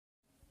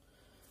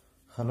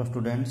Hello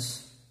students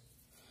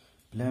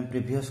पे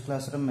previous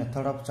class रे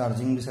method of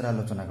charging विषय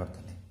आलोचना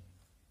करते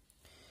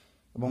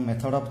एवं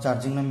मेथड ऑफ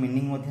चार्जिंग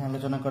मीनिंग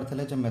आलोचना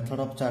करते जो मेथड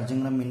ऑफ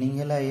चार्जिंग मीनिंग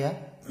है या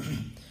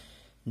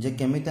जे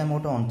केमिति हम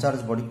गोटे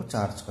अनचार्ज बॉडी को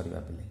चार्ज करवा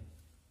पे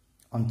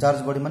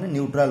अनचार्ज बॉडी माने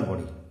न्यूट्रल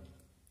बॉडी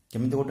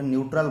केमिति गोटे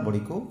न्यूट्रल बॉडी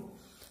को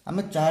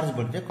आम चार्ज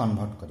बॉडी रे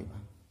कन्वर्ट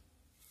करवा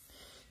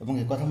एवं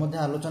एक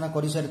कथा आलोचना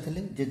कर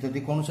सारी जे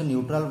जदि कौन से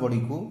न्यूट्रल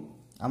बॉडी को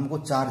आमको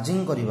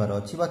चार्जिंग करार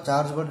अच्छी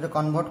चार्ज बॉडी रे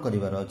कन्वर्ट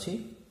करार अच्छी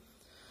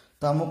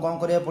तो आमको कौन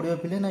करा पड़ो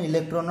पे ना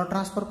इलेक्ट्रॉन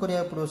ट्रांसफर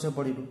करा पड़ो से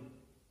body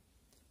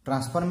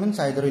transfer means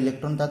either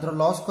electron तार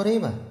लॉस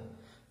कराइबा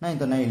नहीं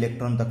तो ना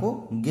इलेक्ट्रॉन ताको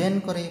गेन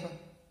कराइबा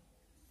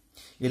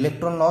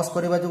इलेक्ट्रॉन लॉस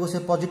करने जो से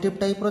पॉजिटिव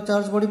टाइप रो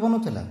चार्ज बॉडी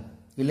बनूला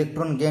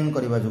इलेक्ट्रॉन गेन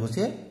करने जो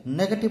से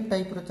नेगेटिव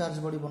टाइप रो चार्ज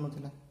बॉडी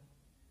बनूला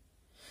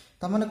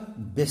तो मैंने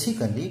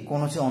बेसिकली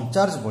कौन से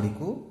अनचार्ज बॉडी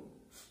को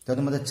जब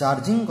मत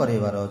चार्जिंग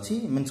करार अच्छी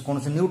मीन्स कौन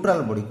से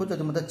न्यूट्रल बॉडी को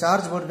जब मत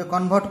चार्ज बॉडी रे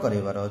कन्वर्ट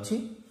करार अच्छी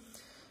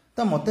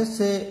तो मत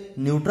से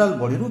न्यूट्रल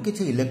बॉडी रू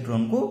किसी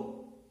इलेक्ट्रॉन को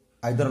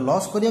आइदर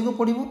लॉस करिया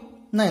पड़ो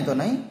नहीं तो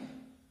नहीं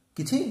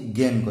किसी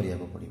गेन करिया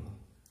पड़ो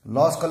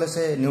लॉस कले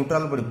से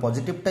न्यूट्रल बॉडी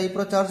पॉजिटिव टाइप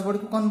रो चार्ज बॉडी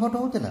को कन्वर्ट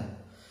होता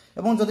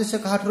एवं जदि से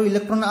कहाठू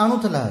इलेक्ट्रॉन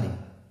आणुला हारी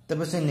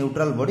तेज से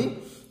न्यूट्रल बॉडी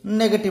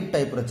नेगेटिव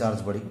टाइप रो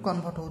चार्ज बॉडी को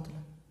कन्वर्ट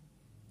होता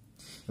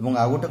एवं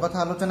आ गोटे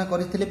कथा आलोचना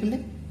करते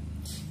पिले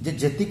जे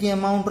जेतिकी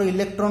अमाउंट रो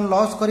इलेक्ट्रॉन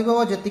लॉस करिवो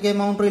वा जेतिकी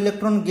अमाउंट रो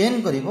इलेक्ट्रॉन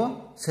गेन करिवो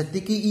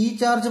सेतिकी ई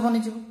चार्ज बनि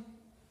जिवो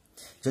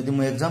जदि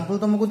मु एग्जांपल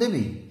तुमको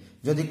देबी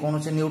जदि कौन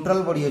से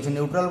न्यूट्रल बॉडी अछि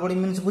न्यूट्रल बॉडी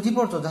मीन्स बुझी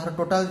पड़छो जहार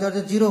टोटल चार्ज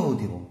 0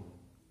 होथिवो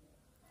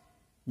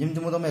जेमति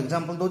मु तुम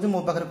एग्जांपल दोछि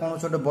मो पाखरे कौन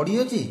से बॉडी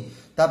अछि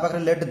ता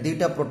पाखरे लेट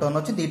दीटा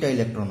प्रोटॉन अछि दीटा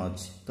इलेक्ट्रॉन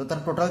अछि तो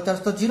तार टोटल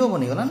चार्ज तो 0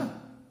 बनि गला ना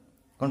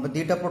कोन पे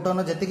दीटा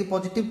proton जेतिकी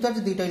positive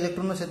charge दीटा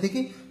electron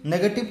सेतिकी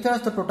negative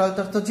charge तो टोटल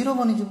चार्ज तो 0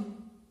 बनि जिवो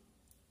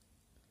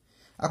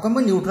आको हम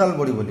न्यूट्रल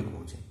बॉडी बोली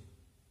कहूचे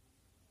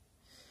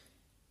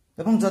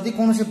एवं जदि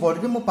कौन से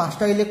बॉडी में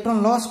 5टा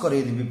इलेक्ट्रॉन लॉस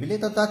करदेवी पिले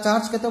तो ता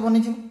चार्ज केते बनि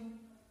जिवो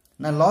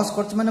ना लॉस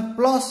करछि माने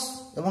प्लस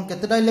एवं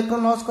केतेटा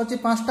इलेक्ट्रॉन लॉस करछि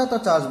 5टा तो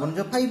चार्ज बनि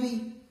जो 5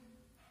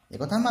 ए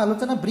कथा हम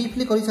आलोचना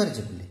ब्रीफली करि सारि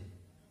छै पिले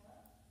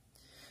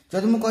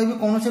जदि मु कहबी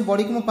कौन से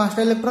बॉडी को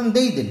 5टा इलेक्ट्रॉन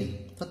देई देली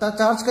तो ता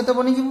चार्ज केते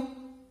बनि जिवो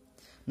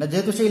ना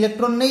जेहेतु से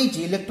इलेक्ट्रॉन नहीं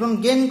ची इलेक्ट्रॉन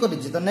गेन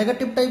करिछि तो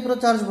नेगेटिव टाइप रो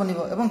चार्ज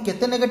बनिवो एवं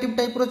केते नेगेटिव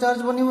टाइप रो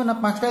चार्ज बनिवो ना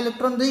 5टा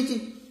इलेक्ट्रॉन देइछि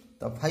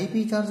तो 5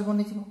 चार्ज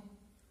बनि जिवो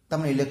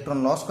तमने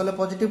इलेक्ट्रॉन लॉस कले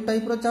पॉजिटिव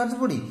टाइप रो चार्ज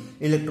बॉडी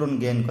इलेक्ट्रॉन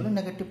गेन कले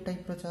नेगेटिव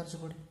टाइप रो चार्ज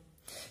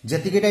बॉडी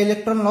जेतिकीटा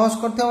इलेक्ट्रॉन लॉस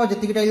करथो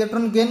जेतिकीटा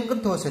इलेक्ट्रॉन गेन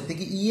करथो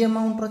सेतिकी ई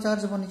अमाउंट रो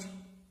चार्ज बनि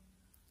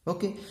जिवो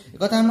ओके ए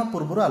कथा हम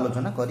पूर्व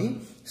आलोचना करी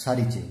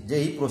सारी छे जे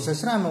ई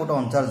प्रोसेस रे हम गोटे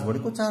अनचार्ज बॉडी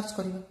को चार्ज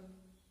करबा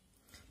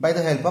by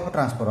the help of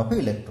transfer of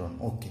electron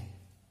okay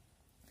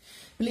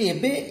पले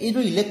एबे ए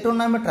जो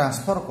इलेक्ट्रॉन हम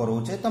ट्रांसफर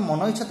करूचे तो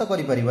मन इच्छा तो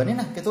करि परिबानी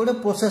ना केते गोटे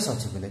प्रोसेस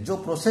अछि पले जो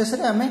प्रोसेस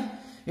रे हमें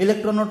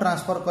इलेक्ट्रॉन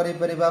ट्रांसफर करि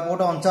परिबा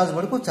गोटे अनचार्ज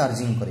बॉडी को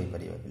चार्जिंग करि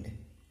परिबा पिले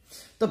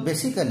तो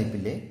बेसिकली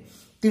पिले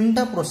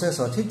तीनटा प्रोसेस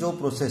अछि जो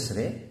प्रोसेस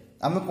रे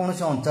हमें कौन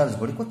से अनचार्ज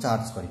बॉडी को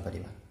चार्ज करि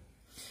परिबा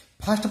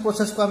फर्स्ट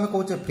प्रोसेस को हमें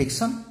कहूचे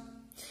फ्रिक्शन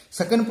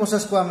सेकंड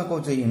प्रोसेस को हमें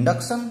कहूचे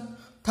इंडक्शन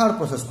थर्ड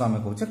प्रोसेस को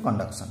हमें कहूचे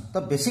कंडक्शन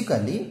तो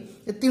बेसिकली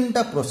ये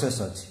तीनटा प्रोसेस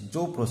अछि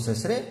जो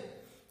प्रोसेस रे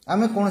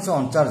हमें कौन से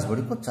अनचार्ज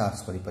बॉडी को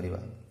चार्ज करि परिबा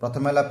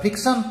प्रथम हैला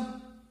फ्रिक्शन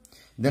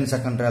देन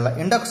सेकंड रहला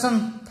इंडक्शन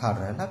थर्ड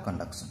रहला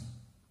कंडक्शन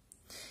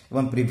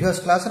एवं प्रीवियस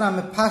क्लास रे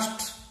हमें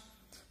फर्स्ट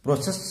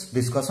प्रोसेस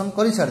डिस्कशन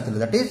करि सारथिले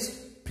दैट इज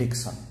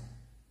फ्रिक्शन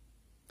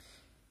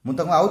मु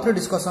तक आउथरे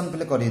डिस्कशन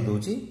पले करि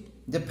दोची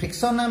जे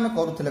फ्रिक्शन हमें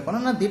करूथिले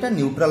कोन ना दीटा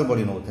न्यूट्रल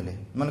बॉडी नउथिले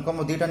माने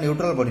कम दीटा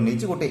न्यूट्रल बॉडी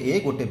नैची गोटे ए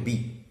गोटे बी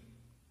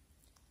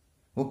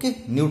ओके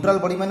न्यूट्रल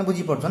बॉडी माने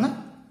बुझी पड़छो ना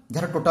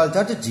जहार टोटल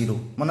चार्ज 0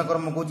 मन कर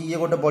मु कहूची ये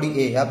गोटे बॉडी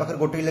ए या पाखर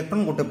गोटे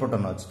इलेक्ट्रॉन गोटे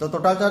प्रोटॉन अछि तो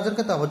टोटल चार्ज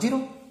केता हो 0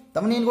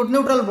 तमने इन गोटे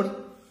न्यूट्रल बॉडी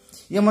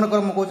ये मन कर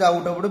मु कहूची आ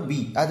गोटे बी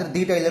आदर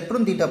दीटा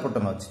इलेक्ट्रॉन दीटा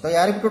प्रोटॉन अछि तो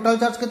यार भी टोटल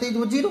चार्ज केते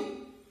हो 0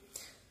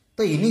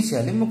 तो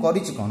इनिशियली मु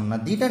करिछि कोन ना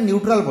दीटा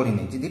न्यूट्रल बॉडी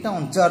नैछि दीटा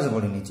अनचार्ज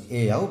बॉडी नैछि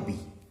ए आउ बी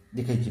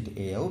देखैछि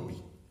ए आउ बी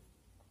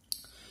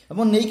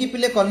एवं नै कि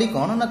पिले कली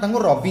कोन ना तांको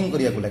रबिंग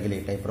करिया को लागिले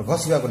ए टाइप रो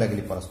घसिबा को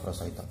लागिले परस्पर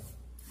सहित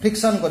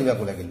फ्रिक्शन करिया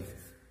को लागिले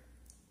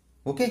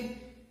ओके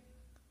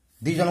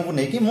दी जन को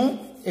नेकी मु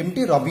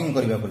एमटी रबिंग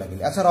करिया को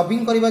लागिले अच्छा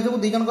रबिंग करिबा जो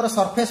दी जन कर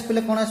सरफेस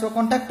पिले कोन आसो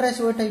कांटेक्ट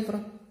आसो ए टाइप रो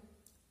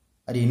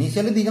अरे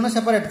इनिशियली दी जन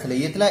सेपरेट थिले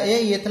ये थिला ए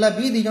ये थिला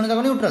बी दी जन जाक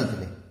न्यूट्रल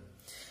थिले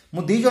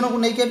मु दी जन को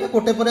नै के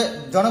गोटे पर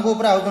जन को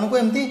ऊपर आ जन को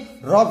एमती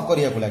रब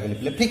करिया को लागिले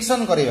पिले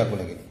फ्रिक्शन करिया को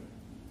लागिले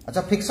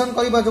अच्छा फ्रिक्शन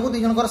करिबा जो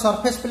दी जन कर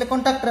सरफेस पिले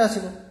कांटेक्ट रे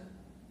आसीबो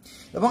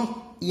एवं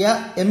या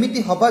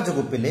एमिति हबा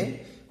जो पिले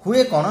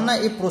हुए कोन ना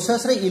ए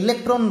प्रोसेस रे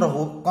इलेक्ट्रॉन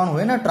रहो कोन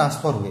हुए ना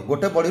ट्रांसफर हुए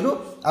गोटे बॉडी रो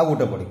आ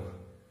गोटे बॉडी को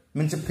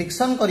मीन्स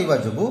फ्रिक्शन करिबा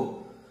जो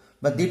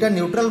बा दीटा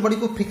न्यूट्रल बॉडी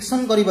को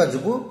फ्रिक्शन करिबा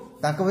जो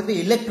ताको भीतर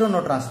इलेक्ट्रॉन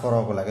ट्रांसफर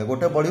हो लागे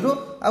गोटे बॉडी रो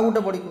आ गोटे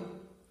बॉडी को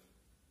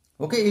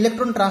ओके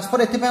इलेक्ट्रॉन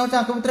ट्रांसफर एथि पय होचे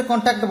आको भीतर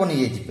कांटेक्ट बनि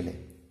जाई छि पिले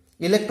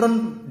इलेक्ट्रॉन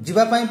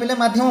जीवा पय पिले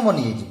माध्यम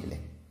बनि जाई छि पिले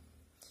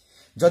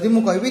जदि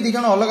मु कहबी दी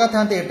जन अलग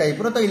थांते ए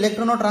टाइप रो तो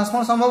इलेक्ट्रॉन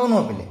ट्रांसफर संभव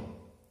न पिले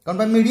कौन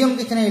पे मीडियम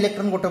किसी ना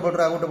इलेक्ट्रॉन गोटे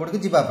बॉडी गोटे बॉडी को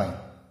जीवा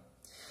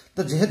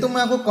तो जेहेतु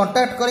मुझे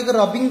कंटाक्ट करके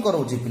रबिंग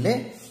करोची पिले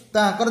तो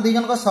आंकर दी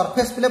जन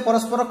सरफेस पिले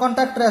परस्पर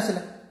कंटाक्ट रे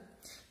आसिले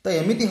तो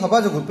एमती हवा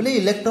जो पिले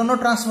इलेक्ट्रॉन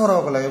ट्रांसफर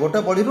होगा लगे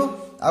गोटे बॉडी रू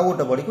आ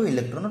गोटे बॉडी को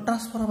इलेक्ट्रॉन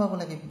ट्रांसफर होगा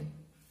लगे पिले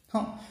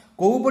हाँ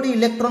कौ बड़ी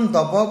इलेक्ट्रॉन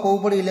दब कौ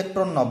बड़ी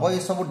इलेक्ट्रॉन नब ये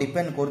सब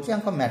डिपेंड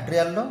कर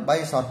मटेरियल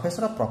बाय सरफेस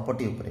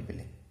प्रॉपर्टी उपरे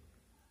पिले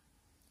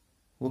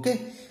ओके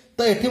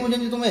तो ये मुझे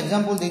तुम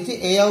एग्जांपल देछि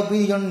ए आउ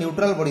बी जन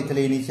न्यूट्रल बॉडी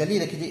थे इनिशियली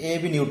देखी ए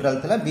भी न्यूट्रल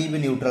था बी भी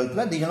न्यूट्रल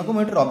था दी जन को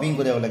मुझे रबिंग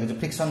करने लगे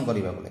फ्रिक्शन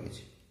करने लगे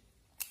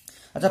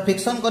अच्छा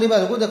फ्रिक्शन करने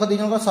जो देख दी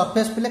जन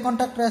सरफेस पिले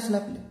कंटाक्ट रे आसला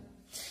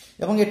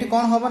पिले एवं ये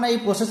कौन हम ना ये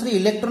प्रोसेस रे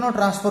इलेक्ट्रॉन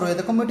ट्रांसफर हुए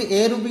देखो मुझे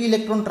ए रु बी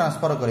इलेक्ट्रॉन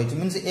ट्रांसफर कर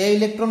मीनस ए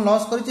इलेक्ट्रॉन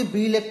लॉस कर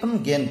बी इलेक्ट्रॉन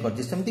गेन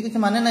करमती किसी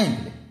माने ना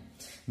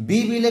पिले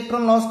बी भी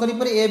इलेक्ट्रॉन लॉस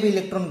कर ए भी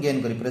इलेक्ट्रॉन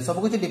गेन कर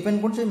सब कुछ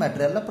डिपेंड कर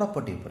मटेरियल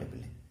प्रॉपर्टी ऊपर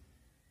पिले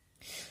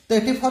तो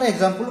ये फॉर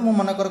एग्जांपल मु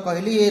मनकर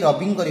कहली ये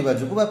रबिंग करबा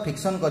जुगु बा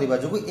फ्रिक्शन करबा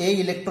जुगु ए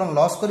इलेक्ट्रॉन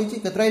लॉस करिछि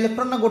केतरा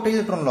इलेक्ट्रॉन ना गोटे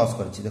इलेक्ट्रॉन लॉस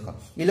करिछि देखो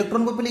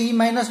इलेक्ट्रॉन को पहिले ई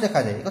माइनस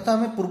देखा जाए कथा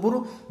हमें पूर्व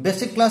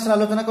बेसिक क्लास रे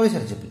आलोचना करि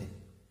सरछि पिले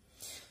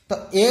तो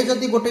ए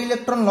जदि गोटे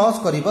इलेक्ट्रॉन लॉस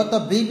करिवो तो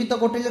बी भी तो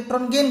गोटे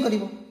इलेक्ट्रॉन गेन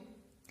करिवो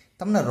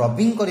तमने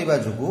रबिंग करबा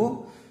जुगु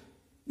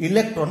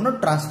इलेक्ट्रॉन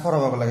ट्रांसफर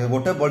होबा लागे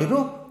गोटे बॉडी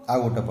रो आ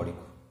गोटे बॉडी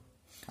को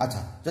अच्छा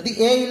जदि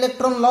ए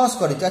इलेक्ट्रॉन लॉस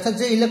करे अच्छा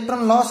जे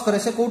इलेक्ट्रॉन लॉस करे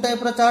से को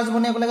टाइप रो चार्ज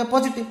बने लगे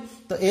पॉजिटिव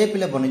तो ए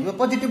पिले बने जिवो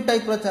पॉजिटिव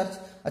टाइप रो चार्ज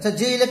अच्छा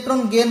जे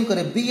इलेक्ट्रॉन गेन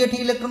करे बी एठी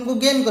इलेक्ट्रॉन को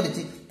गेन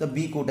करिछि तो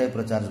बी को टाइप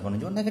रो चार्ज बने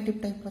जिवो नेगेटिव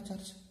टाइप रो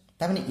चार्ज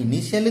ताने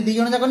इनिशियली दी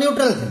जण जाक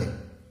न्यूट्रल थिले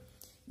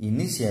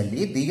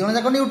इनिशियली दी जण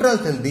जाक न्यूट्रल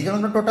थिले दी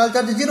जण टोटल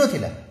चार्ज 0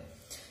 थिला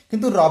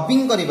किंतु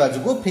रबिंग करबा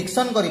जुगु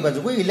फ्रिक्शन करबा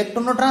जुगु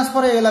इलेक्ट्रॉन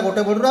ट्रांसफर हे गेला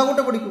गोटे बॉडी रो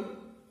गोटे बॉडी को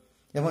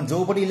एवं जो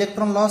बॉडी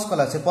इलेक्ट्रॉन लॉस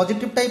कला से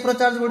पॉजिटिव टाइप रो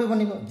चार्ज बॉडी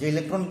बनिबो जे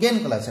इलेक्ट्रॉन गेन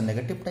कला से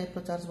नेगेटिव टाइप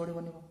रो चार्ज बॉडी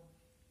बनिबो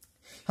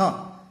हां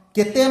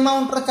केते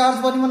अमाउंट रो चार्ज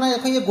बनिबो ना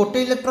देखो ये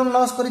गोटे इलेक्ट्रॉन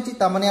लॉस करिछि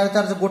ता माने यार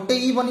चार्ज गोटे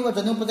ही बनिबो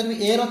जदि पचरबी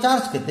ए रो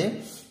चार्ज केते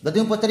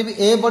जदि पचरबी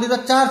ए बॉडी रो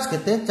चार्ज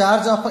केते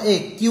charge of A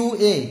Q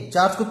A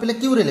charge को पहले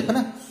क्यू रे लिख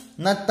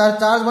ना तार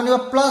चार्ज बनिबो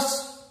प्लस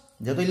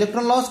जेतो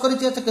इलेक्ट्रॉन लॉस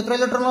करिछि अच्छा केतरा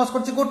इलेक्ट्रॉन लॉस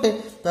करिछि गोटे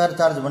तार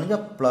चार्ज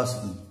बनिबो प्लस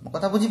ई मो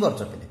कथा बुझी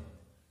परछ पहले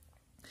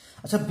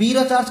अच्छा बी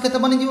रो चार्ज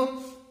केते बनि जिवो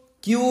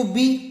क्यू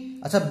बी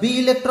अच्छा बी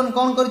इलेक्ट्रॉन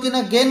कौन करिछि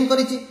ना गेन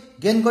करिछि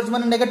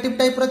माने नेगेटिव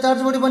टाइप रो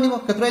चार्ज बॉडी बनिबो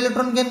केतरा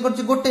इलेक्ट्रॉन गेन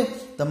करिछि गोटे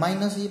तो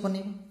माइनस ई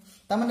बनिबो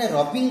ता माने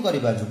रबिंग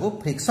करबा जुगु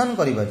फ्रिक्शन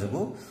करबा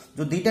जुगु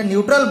जो दुईटा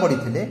न्यूट्रल बॉडी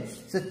थिले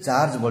से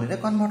चार्ज बॉडी रे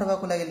कन्वर्ट होबा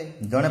को लागले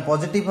जने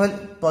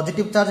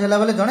पॉजिटिव चार्ज हैला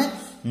बेले जने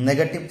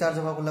नेगेटिव चार्ज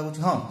होबा को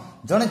लागुछि हां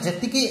जने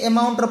जेतिकी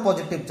अमाउंट रो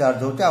पॉजिटिव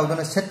चार्ज होछि आ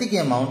जने सेतिकी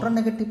अमाउंट रो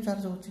नेगेटिव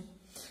चार्ज होछि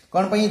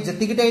कोन पई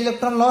जेतिकीटा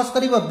electron loss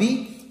करिवो B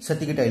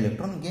सेतिकीटा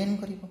electron gain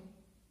करिवो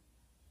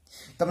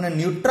तमने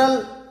न्यूट्रल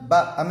बा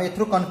आमे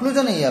एथरो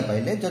कंक्लूजन एया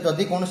पाइले जो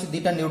जदी कोनोसी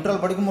दीटा न्यूट्रल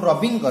बॉडी को मु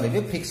रबिंग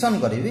करबी फ्रिक्शन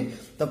करबी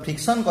तो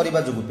फ्रिक्शन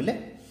करबा जुगु पिले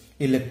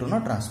इलेक्ट्रॉन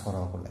ट्रांसफर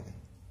हो लगे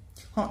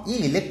हां ये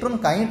इलेक्ट्रॉन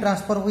काई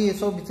ट्रांसफर हुई ए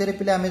सब विषय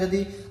पिले आमे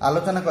जदी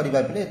आलोचना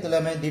करबा पिले एतले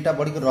आमे दीटा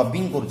बॉडी को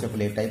रबिंग करूचे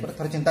पिले ए टाइप रे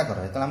थोर चिंता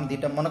कर एतले आमे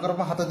दीटा मन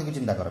करबो हाथ दिके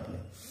चिंता कर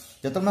पिले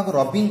जतम ना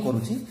रबिंग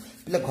करूची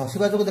पिले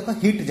घसिबा जुगु देखो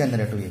हीट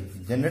जनरेट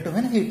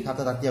हुए ना हीट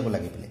हाथ तातिया को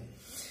लागे पिले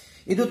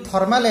ये जो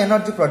थर्मल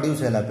एनर्जी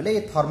प्रोड्यूस हैला पिले ये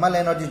थर्मल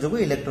एनर्जी जो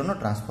इलेक्ट्रॉन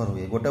ट्रांसफर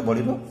हुए गोटे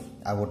बॉडी रो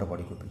आ गोटे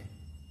बॉडी को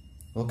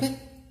पिले ओके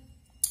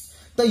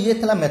तो ये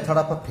थला मेथड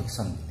ऑफ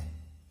फ्रिक्शन पिले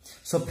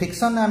सो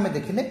फ्रिक्शन में हमें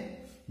देखिले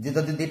जे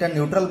जदी दीटा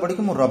न्यूट्रल बॉडी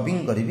को मु रबिंग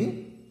करबी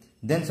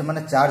देन से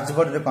माने चार्ज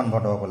बॉडी रे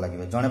कन्वर्ट होबा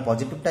लागिबे जने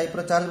पॉजिटिव टाइप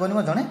रो चार्ज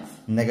बनिबो जने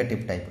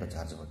नेगेटिव टाइप रो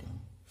चार्ज बनिबो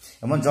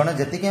एवं जने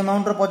जेतिके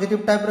अमाउंट रो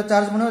पॉजिटिव टाइप रो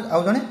चार्ज बनिबो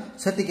आ जने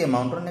सेतिके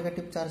अमाउंट रो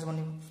नेगेटिव चार्ज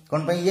बनिबो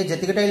कोन पई ये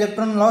जेतिकेटा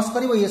इलेक्ट्रॉन लॉस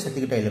करिवो ये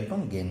सेतिकेटा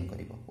इलेक्ट्रॉन गेन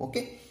करिवो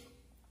ओके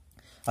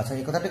अच्छा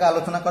ये कथा टिके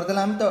आलोचना कर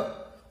देला हम तो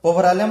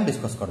ओवरऑल हम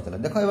डिस्कस कर देला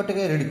देखो एबे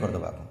टिके रीड कर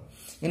दबा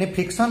आपण इन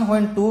friction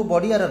when to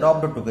body are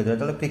rubbed together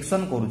जले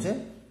फ्रिक्शन करूचे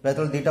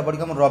जले दीटा बॉडी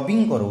को हम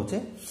रबिंग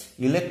करूचे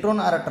electron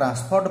are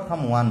transferred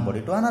from one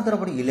body to another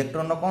body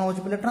electron कोन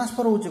होची पले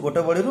ट्रांसफर होची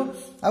गोटे बॉडी रो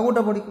आ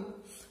गोटे बॉडी को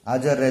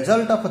as a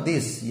result of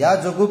this या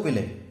जोगु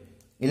पिले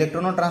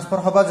इलेक्ट्रॉन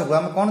ट्रांसफर होबा जोगु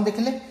हम कोन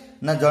देखिले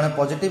ना जने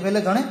पॉजिटिव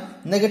हेले जने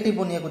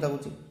नेगेटिव बनिया को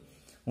दागुची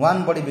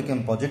one body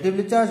became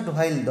positively charged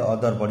while the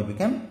other body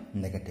became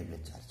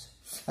negatively charged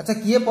अच्छा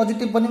किए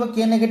पॉजिटिव बनिबो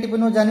किए नेगेटिव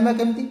बनिबो जानिबा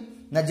केमती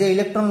ना जे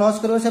इलेक्ट्रॉन लॉस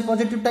करिवो से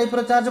पॉजिटिव टाइप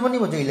रो चार्ज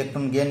बनिबो जे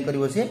इलेक्ट्रॉन गेन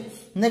करिवो से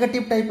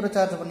नेगेटिव टाइप रो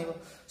चार्ज बनिबो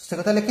से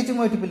कथा लिखिछि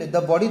मो एठी पिले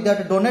the body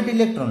that donate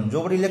electron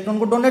जो बॉडी इलेक्ट्रॉन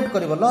को donate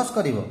करिवो loss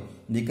करिवो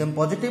become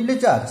positively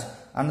charge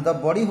and the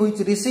body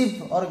which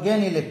receive और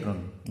गेन इलेक्ट्रॉन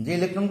जे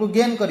इलेक्ट्रॉन को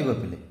गेन करिवो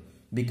पिले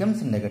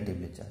becomes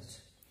negatively charge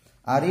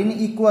are in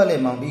equal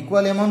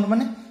amount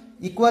माने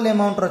इक्वल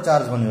अमाउंट रो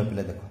चार्ज बनिबो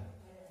पिले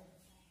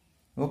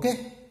देखो okay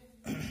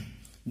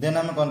then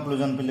हम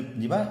conclusion पे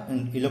जीवा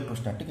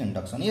इलेक्ट्रोस्टैटिक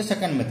इंडक्शन ये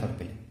सेकंड मेथड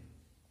पे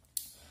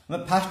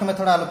हम फर्स्ट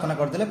मेथड आलोचना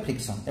कर देले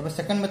फ्रिक्शन एबे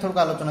सेकंड मेथड को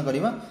आलोचना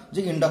करिवा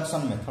जे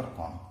इंडक्शन मेथड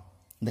कोन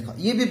देखो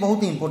ये भी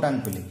बहुत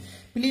इंपोर्टेंट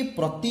पे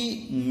प्रति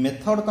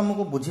मेथड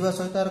तुमको बुझिबा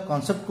सहित यार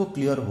कांसेप्ट को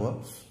क्लियर हो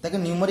ताकि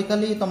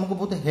न्यूमेरिकली तुमको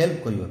बहुत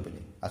हेल्प करियो पे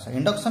अच्छा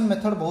इंडक्शन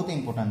मेथड बहुत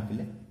इंपोर्टेंट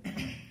पे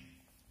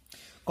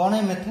कौन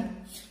है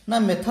मेथड ना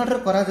मेथड रे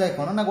करा जाए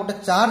कौन ना गोटे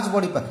चार्ज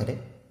बॉडी पाखे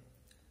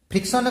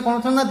फ्रिक्शन रे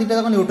कौन था ना दुटा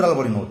जाक न्यूट्रल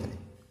बॉडी नौଥିଲେ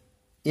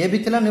ए भी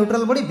थिला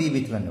न्यूट्रल बॉडी बी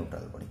भी थिला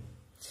न्यूट्रल बॉडी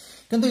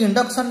किंतु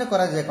इंडक्शन रे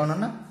करा जाए कौन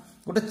ना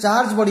गोटे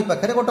चार्ज बॉडी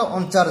पाखे गोटे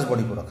अनचार्ज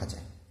बॉडी को रखा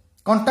जाए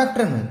कंटाक्ट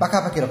रे नुहे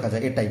पाखापाखि रखा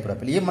जाए ए टाइप रो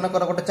ये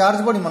मनकर गोटे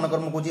चार्ज बॉडी मनकर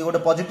मु कहूँ गोटे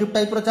पॉजिटिव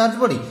टाइप रो चार्ज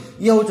बॉडी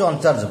ये हूँ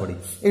अनचार्ज बॉडी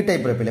ए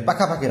टाइप रे पे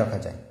पाखापाखि रखा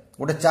जाए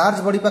गोटे चार्ज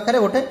बॉडी पाखे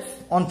गोटे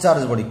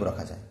अनचार्ज बॉडी को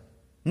रखा जाए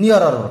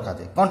नियर रखा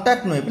जाए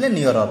कंटाक्ट नुहे पे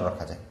नियर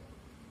रखा जाए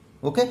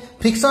ओके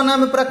फ्रिक्शन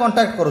आम पूरा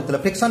कंटाक्ट करूँ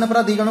फ्रिक्शन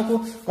पूरा दी जन को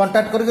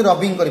कंटाक्ट करके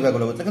रबिंग करने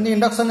लगुते कि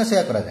इंडक्शन में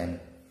सेया करा जाए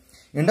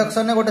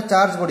इंडक्शन में गोटे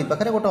चार्ज बॉडी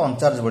पाखे गोटे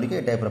अनचार्ज बॉडी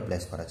के टाइप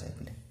प्लेस करा जाए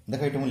पे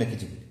देख ये मुझे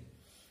लिखी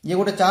ये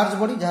गोटे चार्ज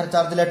बॉडी जहाँ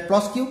चार्ज लेट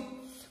प्लस क्यू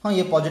हाँ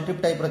ये पॉजिटिव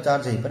टाइप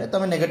चार्ज हो पाए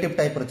तुम नेगेटिव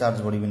टाइप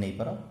चार्ज बॉडी भी नहीं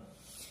पार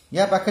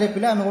या पाखे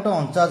पे आम गोटे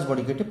अनचार्ज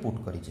बॉडी के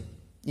पुट करें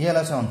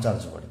ये से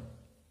अनचार्ज बॉडी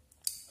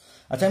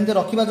अच्छा एमती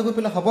रखा जो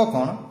पे हम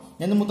कौन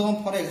जमी मुझे तुम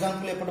फॉर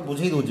एग्जांपल एपटे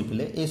बुझे दूसरी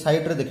पे ये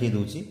सैड्रे देखी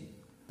दूसरी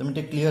तुम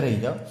क्लीयर हो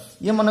जाओ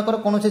ये मनकर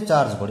कौन से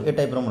चार्ज बॉडी ए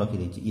टाइप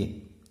रखी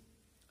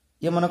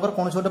ये मनकर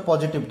कौन गोटे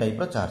पॉजिटिव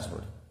टाइप चार्ज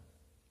बॉडी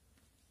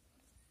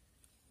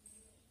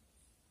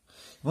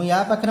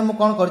या पाखे मुझे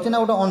कौन कर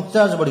गोटे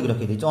अनचार्ज बॉडी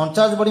रखी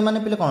अनचार्ज बॉडी माने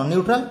पे कौन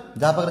न्यूट्रल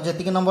जहाँ पाखे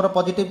जी नंबर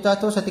पॉजिटिव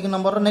चार्ज थो से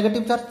नंबर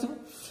नेगेटिव चार्ज थो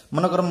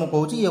मनकर मुझे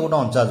कहूँ ये गोटे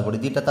अनचार्ज बॉडी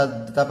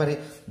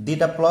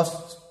दीटा प्लस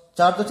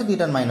चार्ज अच्छे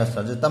दीटा माइनस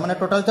चार्ज मैंने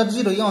टोटाल चार्ज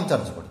 0 ये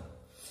अनचार्ज बॉडी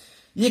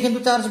ये किंतु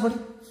चार्ज बॉडी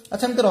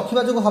अच्छा एमती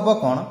रखा जो हम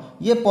कौन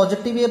ये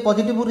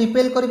पॉजिटिव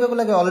रिपेल करने को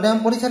लगे अलरेडी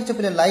हम पढ़ी सारी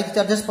पे लाइक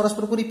चार्जेस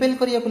परस्पर को रिपेल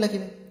करने को लगे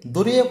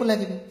दूरिया को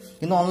लगे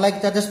कि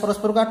अनलाइक चार्जेस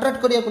परस्पर को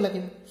अट्राक्ट करने को लगे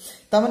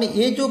तामाने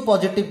ये जो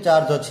पॉजिटिव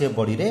चार्ज अच्छे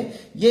बॉडी रे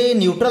ये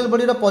न्यूट्रल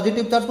बॉडी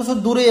पॉजिटिव चार्ज को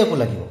सब दूरिया को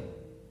लगे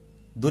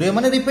दूरिया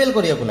माने रिपेल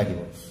करने को लगे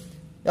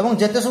एवं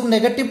जिते सब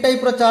नेगेटिव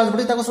टाइप चार्ज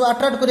बॉडी सब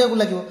अट्राक्ट करने को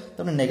लगे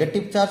तब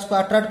नेगेटिव चार्ज को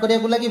अट्राक्ट करने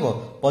को लगे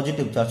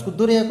पॉजिटिव चार्ज को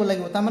दूरिया को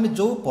लगे तामाने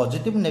जो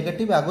पॉजिटिव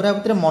नेगेटिव आगुरा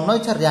भितर मन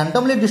इच्छा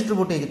रैंडमली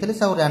डिस्ट्रीब्यूट होते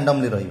सब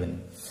रैंडमली रही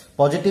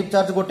पॉजिटिव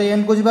चार्ज गोटे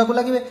एंड को जावाक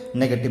लगे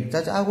नेगेटिव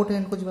चार्ज आ गोटे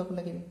एंड को जावाक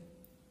लगे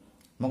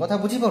मो कथा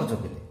बुझीपार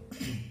पे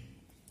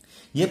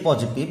ये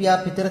पॉजिटिव या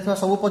भितर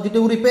सब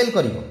पॉजिटिव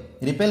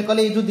रिपेल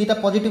कले जो दुटा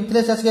पॉजिटिव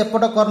थे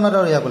एपट कर्नर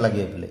रहा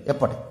लगे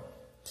एपटे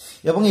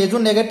एवं ये जो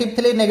नेगेटिव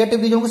थे नेगेटिव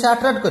दी जन को से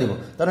अट्राक्ट कर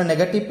तर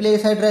नेगेटिव पे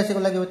सैड्रे आस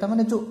लगे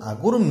मैंने जो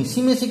आगुरी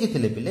मिसी मिसिकी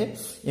थे पे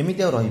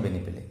एमती रही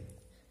पे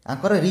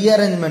आंकर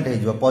रिअरेंजमेंट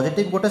हो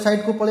पॉजिटिव गोटे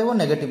साइड को पड़े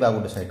नेगेटिव आ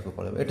गोटे साइड को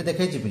पड़े ये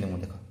देखी पे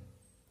मुझे देख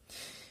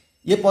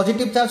ये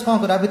पॉजिटिव चार्ज कौन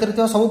कर भितर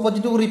सब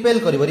पॉजिटिव रिपेल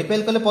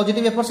कले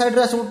पॉजिटिव एपट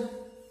सैड्रे आस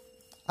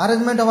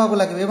अरेंजमेंट हवा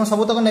लगे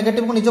सबतक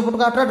नेगेटिव को निज पट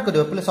को अट्राक्ट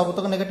कर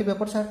सबतक नेगेटिव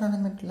एपट साइड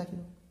अरेंजमेंट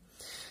लगे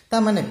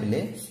ताने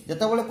पे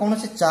जिते कौन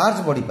से चार्ज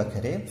बॉडी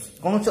पाखे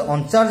कौन से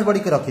अनचार्ज बॉडी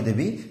के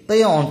रखीदेवी तो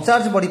ये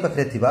अनचार्ज बॉडी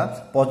पाखे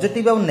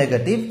पॉजिटिव और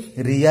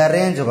नेगेटिव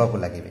रिअरेंज हवा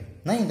लगे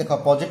नहीं देख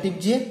पॉजिटिव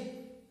जी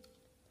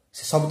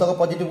सबतक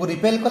पॉजिटिव को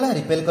रिपेल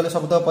कले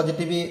सबतक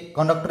पॉजिटिव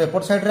कंडक्टर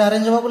एपट साइड रे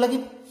अरेंज हवा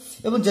लगे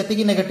और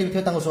जी नेगेटिव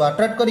थे सब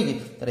अट्राक्ट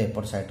करके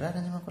एपट साइड रे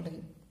अरेंज हवा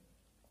लगे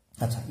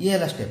अच्छा ये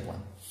है स्टेप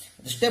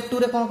 1 स्टेप 2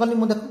 रे कौन कली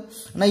मु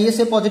देखो ना ये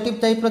से पॉजिटिव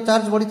टाइप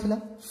चार्ज बॉडी थिला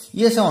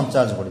ये से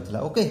अनचार्ज बॉडी थिला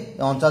ओके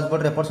अनचार्ज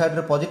बॉडी एपट साइड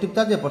रे पॉजिटिव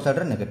चार्ज एपट साइड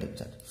रे नेगेटिव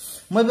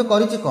चार्ज मैं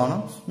करी कौन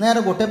ना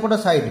यार गोटे पट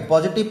साइड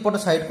पॉजिटिव पट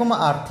साइड को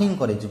आर्थिंग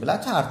करी पे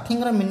अच्छा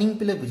आर्थिंग मिनिंग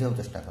पे बुझा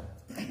चेष्टा कर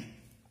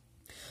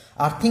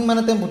आर्थिंग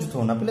माने तुम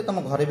बुझुथो ना पे तुम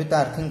घरे भी तो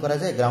आर्थिंग करा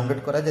जाए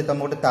ग्राउंडेड करा जाए तुम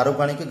गोटे तार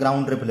को आनिक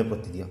ग्राउंड रे पे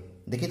पोती दियो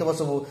देखी तो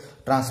सब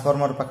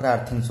ट्रांसफॉर्मर पाखे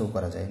आर्थिंग सब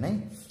करा जाए नहीं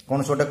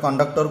कौन गोटे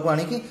कंडक्टर को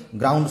आनिक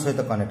ग्राउंड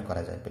सहित कनेक्ट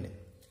करा जाए पे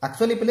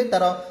एक्चुअली पे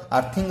तार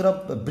आर्थिंग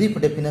ब्रीफ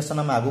डेफिनेशन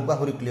आम आगू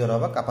आहरी क्लीयर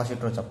हवा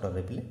कैपेसिटर चैप्टर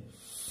रे पे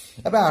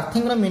एबे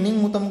आर्थिंग मीनिंग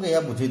मुझे तुमको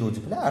यह बुझे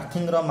दूसरी पे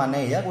आर्थिंग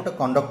माने या गोटे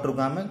कंडक्टर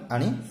को आम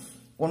आनी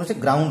कौन से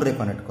ग्राउंड रे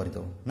कनेक्ट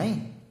करदे नहीं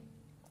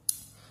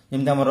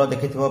जमी आम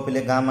देखी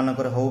पे गाँ मानक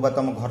हो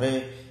तुम घरे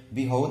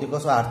भी हो देख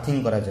सब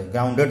आर्थिंग करा जाए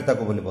ग्राउंडेड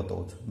ताको बोली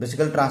बताऊँ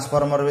बेसिकली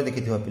ट्रांसफॉर्मर में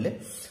देखी पे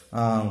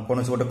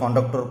कौन से गोटे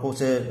कंडक्टर को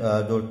से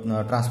जो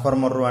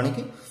ट्रांसफॉर्मर रू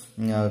आनिकी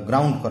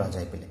ग्राउंड करा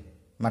जाए पे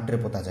माटी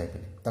पोता जाए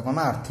पे आम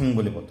आर्थिंग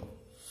बोली बताऊ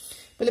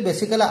पे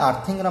बेसिकली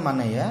आर्थिंग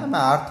माने या आम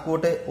आर्थ को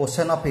गोटे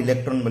ओशन ऑफ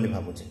इलेक्ट्रॉन बोली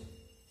भावुचे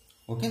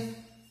ओके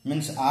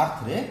मीन्स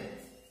आर्थ रे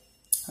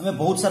हमें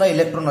बहुत सारा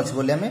इलेक्ट्रॉन अच्छे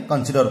बोली हमें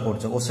कंसीडर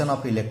कर ओशन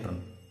ऑफ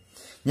इलेक्ट्रॉन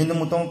जमी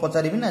मुझे तुमको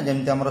पचारि ना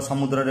जमी आम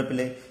समुद्र रे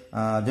पे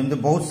जमी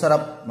बहुत सारा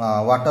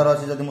वाटर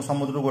अच्छे जब मुझे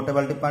समुद्र गोटे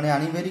बाल्टी पानी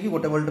आनी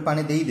गोटे बाल्टी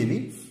पानी देदेवी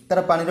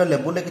तार पानी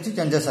लेवल किसी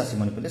चेंजेस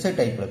आसबनी पे से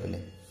टाइप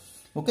पे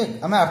ओके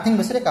आम आर्थिंग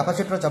विषय में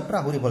कैपेसिटर चैप्टर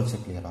आहरी भलसे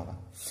क्लीयर हवा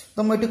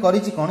तो मुझे करी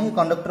कौन ये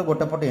कंडक्टर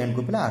गोटे पटे एंड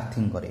को पे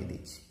आर्थिंग कर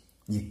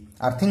ये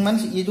आर्थिंग मान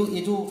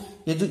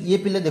ये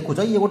पिले देखुच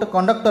ये गोटे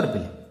कंडक्टर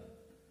पिले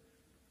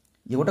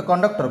ये गोटे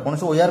कंडक्टर कौन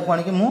से ओयार को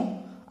आनिक मु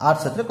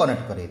आर्थ से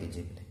कनेक्ट कर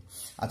पे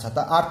अच्छा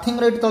तो आर्थिंग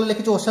रेट तले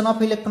लिखी ओशन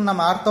ऑफ इलेक्ट्रॉन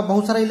नाम आर्थ तो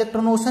बहुत सारा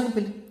इलेक्ट्रॉन ओशन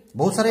पे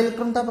बहुत सारा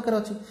इलेक्ट्रॉन पाखे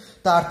अच्छे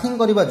तो आर्थिंग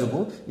करने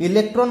जो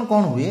इलेक्ट्रॉन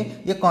कौन हुए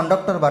ये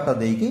कंडक्टर बाट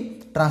देकी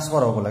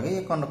ट्रांसफर हो लगे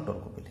ये कंडक्टर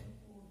को पे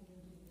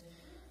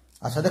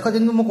अच्छा देख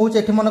जमी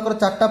मुझे कहूँ मनकर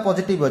 4टा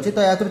पॉजिटिव अच्छी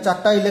तो या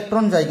 4टा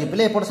इलेक्ट्रॉन जाइए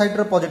पे एपट साइड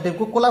पॉजिटिव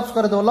को कोलाप्स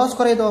कर दो लॉस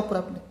कर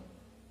पूरा पे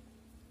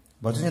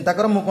भल चिंता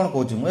कर मुझे कौन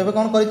कहूँ मुझे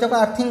कौन कर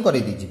आर्थिंग कर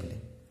पे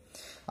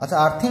अच्छा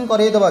आर्थिंग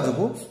करदेवा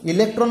जो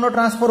इलेक्ट्रॉन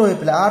ट्रांसफर हुए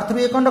पे आर्थ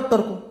भी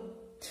कंडक्टर को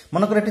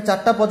मनकर ये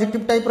 4टा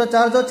पॉजिटिव टाइप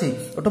चार्ज अच्छी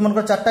एटू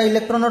मनकर 4टा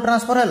इलेक्ट्रॉन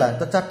ट्रांसफर है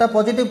तो 4टा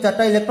पॉजिटिव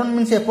 4टा इलेक्ट्रॉन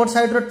मीनस एपट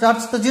साइड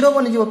चार्ज तो 0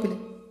 बन पे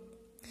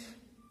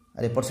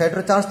अरे एपट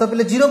साइड चार्ज तो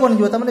पे 0 बन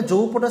मैंने जो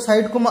पट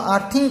साइड को मुझे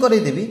आर्थिंग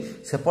करदेवी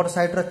सेपट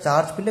साइड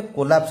चार्ज पे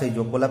कोलाप्स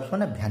हो कोलाप्स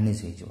मैंने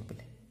भ्यानिश हो पे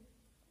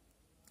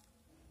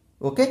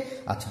ओके।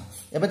 अच्छा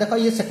एबे देखो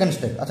ये सेकंड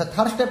स्टेप। अच्छा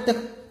थर्ड स्टेप देख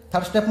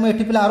थर्ड स्टेप में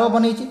एटी पे आरो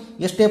बनी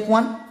ये स्टेप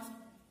 1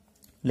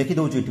 लिखी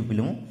दौर ये पे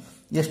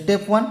ये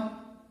स्टेप 1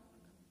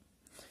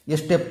 ये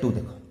स्टेप 2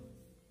 देखो।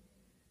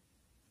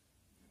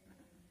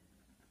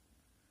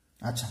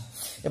 अच्छा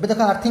एबे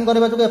देखो आर्थिंग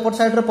करबा जो एपट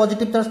साइड रो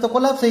पॉजिटिव चार्ज तो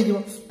कोलैप्स हो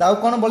ताऊ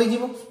कौन बळी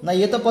जीवो ना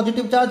ये तो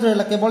पॉजिटिव चार्ज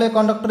रहला केवल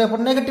कंडक्टर एपट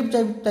नेगेटिव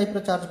टाइप रो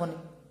चार्ज बनी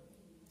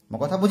मो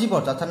कथा बुझी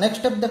पड़। अच्छा नेक्स्ट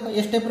स्टेप देखो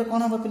ये स्टेप रे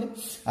कौन हो पे।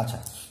 अच्छा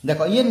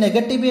देखो ये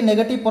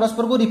नेगेटिव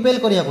परस्पर को रिपेल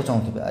करिया को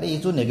चाहूथिबे अरे ये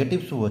जो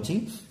नेगेटिव सब अछि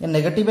ये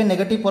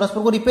नेगेटिव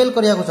परस्पर को रिपेल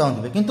करिया को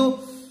चाहथिबे किंतु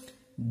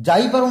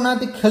जाई पारुना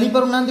खेली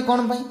पारुना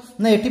कौन पाई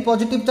ना एटी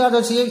पॉजिटिव चार्ज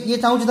अच्छी ये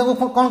चाहूँ ताको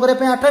कौन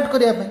करबा अट्रैक्ट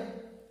करबा पे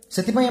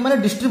से मैंने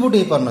डिस्ट्रीब्यूट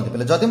हो पार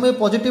पे जदि मुझे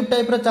पॉजिटिव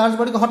टाइप चार्ज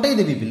बॉडी को हटई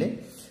देवी पे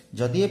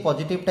जदि ये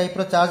पॉजिटिव टाइप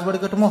चार्ज बॉडी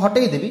को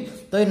हटई देवी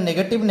तो ये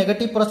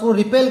नेगेटिव परस्पर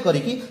रिपेल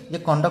करके ये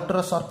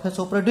कंडक्टर सरफेस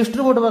ऊपर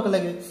डिस्ट्रीब्यूट होगा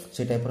लगे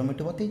से टाइप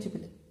मिट बतई पे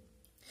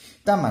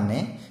ता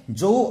माने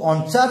जो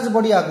अनचार्ज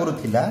बॉडी आगुरी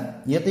थिला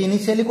ये तो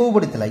इनिशियली को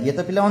बॉडी थिला ये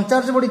तो पिले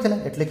अनचार्ज बॉडी थिला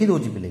एट लिखि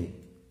दोजी पिले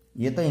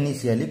ये तो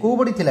इनिशियली को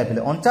बॉडी थिला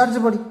पिले अनचार्ज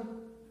बॉडी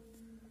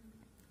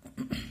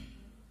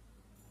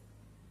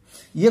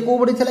ये को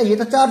बॉडी थिला ये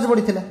तो चार्ज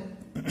बॉडी थिला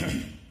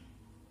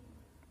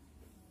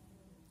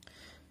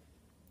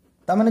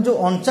तामाने जो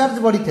अनचार्ज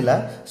बॉडी थिला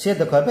से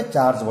देखो ए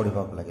चार्ज बॉडी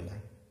भाग लगिला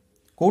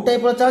को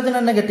टाइप रो चार्ज ना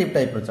नेगेटिव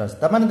टाइप रो चार्ज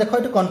तामाने देखो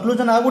ए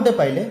कंक्लूजन आ गुटे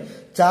पाइले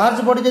चार्ज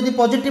बॉडी जदी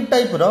पॉजिटिव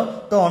टाइप रो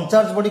तो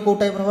अनचार्ज बॉडी को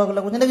टाइप रो भाग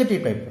लागु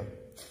नेगेटिव टाइप रो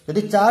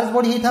जदी चार्ज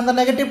बॉडी ही थांदा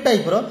नेगेटिव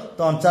टाइप रो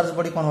तो अनचार्ज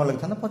बॉडी कोन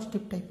भाग थांदा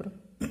पॉजिटिव टाइप रो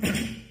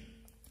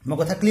मो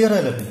कथा क्लियर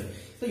होइला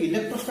तो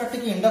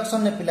इलेक्ट्रोस्टैटिक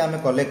इंडक्शन ने पिला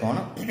हमें कले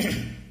कोन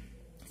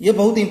ये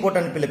बहुत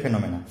इंपोर्टेंट पिले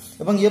फेनोमेना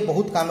एवं ये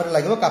बहुत काम रे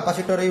लागबो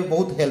कैपेसिटर ये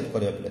बहुत हेल्प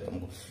करियो पिले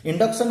तुमको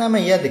इंडक्शन में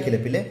या देखिले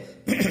पिले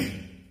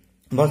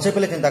भलसे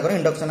पिले चिंता करो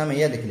इंडक्शन में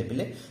या देखिले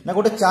पिले ना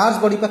गोटे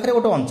चार्ज बॉडी पाखरे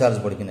गोटे अनचार्ज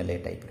बॉडी के नेले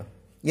टाइप रो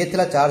ये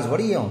थिला चार्ज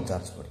बॉडी ये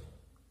अनचार्ज बॉडी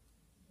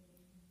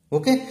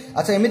ओके।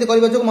 अच्छा एमिति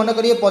करबा जो मन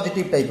करिए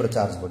पॉजिटिव टाइप रो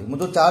चार्ज बॉडी मु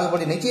जो चार्ज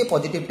बॉडी नहीं ये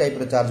पॉजिटिव टाइप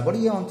रो चार्ज बॉडी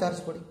ये अनचार्ज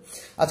बॉडी।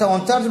 अच्छा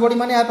अनचार्ज बॉडी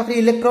माने आ पाखरे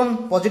इलेक्ट्रॉन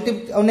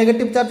पॉजिटिव और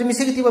नेगेटिव चार्ज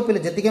मिसे के थिबो पिले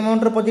जति के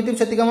अमाउंट रो पॉजिटिव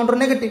सेति के अमाउंट रो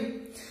नेगेटिव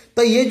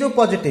तो ये जो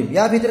पॉजिटिव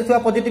या भीतर थिबा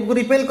पॉजिटिव को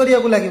रिपेल करिया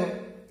को लागिवो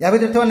या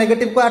भीतर थिबा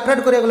नेगेटिव को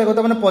अट्रैक्ट करिया को लागिवो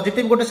तो माने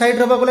पॉजिटिव गोटे साइड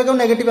रहबा को लागिवो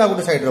नेगेटिव आ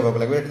गोटे साइड रहबा को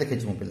लागिवो एटा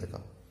देखिछु मु पिले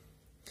देखो।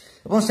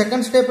 एवं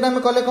सेकंड स्टेप रे हम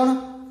कले कोन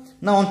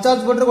ना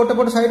अनचार्ज बॉडी गोटे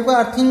पट साइड को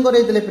आर्थिंग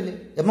करे देले पिले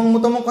एवं मु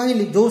तुमको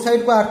कहली जो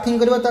साइड को आर्थिंग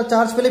करबा तार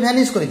चार्ज पेले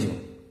वैनिश करि जिवो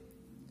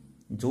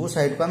जो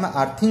साइड को हम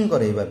आर्थिंग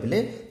करैबा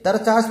पिले तार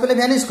चार्ज पेले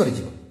वैनिश करि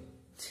जिवो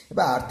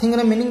एबा आर्थिंग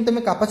रे मीनिंग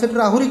तमे कैपेसिटर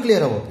आहुरी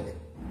क्लियर होबो पिले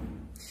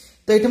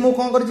तो एठी मु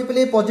कोन करछि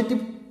पिले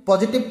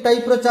पॉजिटिव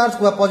टाइप रो चार्ज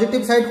को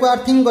पॉजिटिव साइड को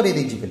आर्थिंग कर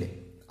दी पे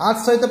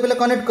आर्थ सहित पे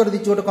कनेक्ट कर दी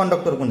गोटे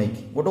कंडक्टर को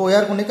लेकिन गोटे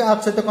वायर को लेकिन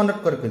आर्थ सहित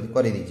कनेक्ट कर दी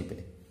पे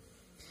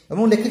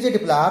लिखी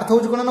पे आर्थ हूँ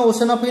कौन ना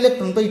ओशन ऑफ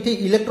इलेक्ट्रॉन तो ये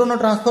इलेक्ट्रॉन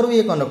ट्रांसफर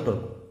हुए कंडक्टर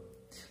को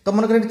तो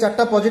मन कर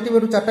 4टा पॉजिटिव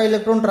 4टा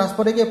इलेक्ट्रॉन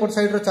ट्रांसफर होकर एपट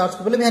साइड चार्ज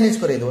को भ्यानिश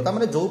करदेव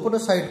तार जो पट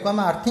साइड को आम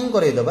आर्थिंग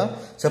करदेवा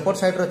सेपट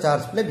साइड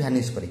चार्ज पे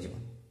भ्यानिश कर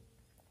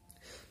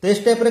तो ये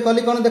स्टेप रे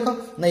कली कौन देख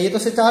ना ये तो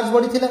से चार्ज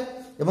बॉडी थिला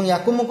एवं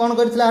याकू मु कौन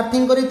करथिला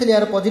आर्थिंग करिथिली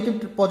यार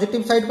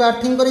पॉजिटिव साइड को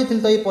आर्थिंग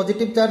करिथिल तो ये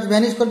पॉजिटिव चार्ज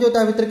वैनिश कर दियो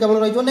ता भीतर केवल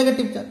रहिजो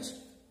नेगेटिव चार्ज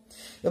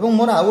एवं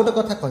मोर आ गोटे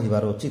कथा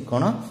कहिबार अछि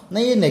कोन ना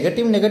ये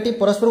नेगेटिव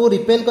परस्पर को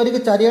रिपेल करके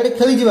चारियाडे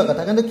खेली जिबा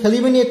कथा किंतु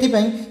खेलिबेनी एथि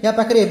पई या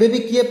पाखरे एबे भी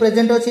किए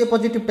प्रेजेंट अछि ये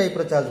पॉजिटिव टाइप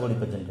रो चार्ज बॉडी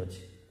प्रेजेंट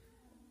अछि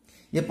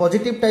ये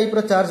पॉजिटिव टाइप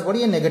रो चार्ज बॉडी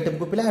ये नेगेटिव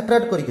को पिला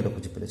अट्रैक्ट करके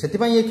रखुछि पिले सेति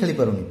पई ये खेली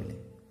पारुनी पिले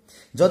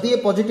जदि ये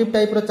पॉजिटिव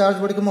टाइप रो चार्ज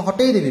बॉडी को मु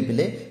हटई देबी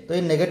पिले तो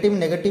ये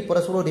नेगेटिव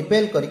परस्पर को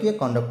रिपेल करके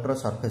कंडक्टर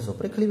सरफेस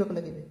ऊपर खेलिबा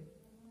लागिबे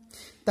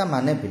ता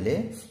माने पिले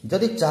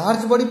जदि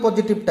चार्ज बॉडी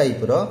पॉजिटिव टाइप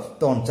रो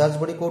तो अनचार्ज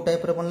बॉडी को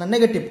टाइप रो बनला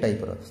नेगेटिव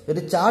टाइप रो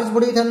जदि चार्ज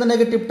बॉडी था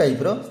नेगेटिव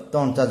टाइप रो तो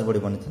अनचार्ज बॉडी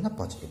बनि था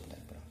पॉजिटिव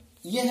टाइप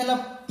रो ये हैला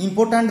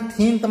इंपोर्टेंट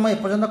थीम तम ए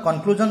पर्यंत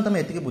कंक्लूजन तम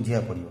एतिके बुझिया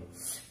पड़ियो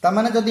ता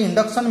माने जदि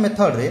इंडक्शन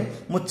मेथड रे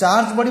मु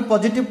चार्ज बॉडी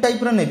पॉजिटिव टाइप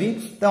रो नेबी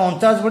तो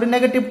अनचार्ज बॉडी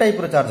नेगेटिव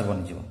टाइप रो चार्ज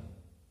बनि जिवो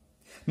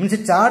मीन्स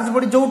चार्ज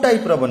बॉडी जो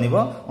टाइप रो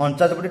बनिवो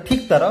अनचार्ज बॉडी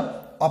ठीक तार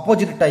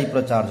अपोजिट टाइप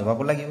रो चार्ज होबा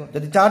को लागिवो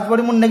जदि चार्ज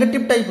बॉडी मु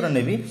नेगेटिव टाइप रो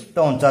नेबी तो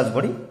अनचार्ज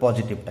बॉडी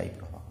पॉजिटिव टाइप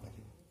रो होबा को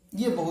लागिवो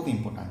ये बहुत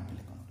इंपोर्टेंट है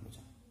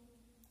कंक्लूजन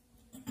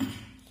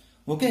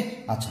ओके।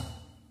 अच्छा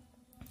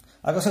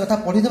आगे से कथा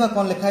पढ़ी देबा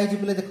कोन लिखा है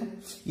पहले देखो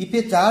if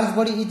A charge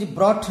body is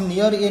brought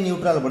near a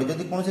neutral body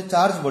जदि कोन से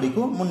चार्ज बॉडी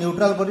को मु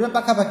न्यूट्रल बॉडी रे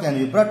पाखा पाखी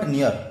आनी ब्रॉट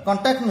नियर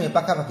कांटेक्ट नुए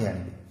पाखा पाखी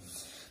आनी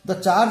the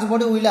charge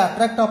body will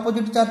attract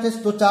opposite charges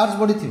जो चार्ज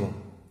बॉडी थिवो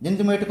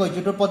जमी मुझे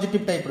कही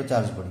पॉजिटिव टाइप रो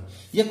चार्ज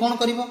बॉडी ये कौन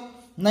करिवो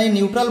ना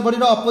न्यूट्रल बॉडी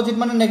रो अपोजिट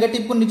माने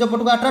नेगेटिव को निज पट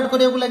को अट्रैक्ट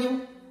करिया को লাগিব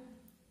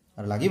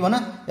ना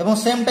एवं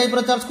सेम टाइप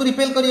रो चार्ज को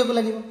रिपेल करिया को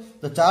লাগিব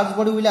तो charge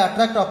body will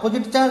attract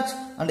opposite charge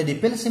and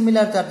repel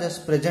similar charges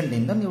present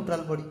in the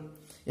neutral body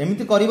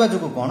एमिति करबा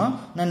जोगु कोन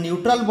ना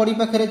न्यूट्रल बॉडी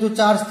पाखरे जो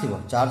चार्ज थिवो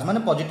चार्ज माने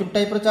पॉजिटिव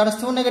टाइप रो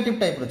चार्ज थिवो नेगेटिव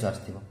टाइप रो चार्ज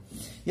थिवो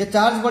ये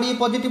चार्ज बॉडी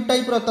पॉजिटिव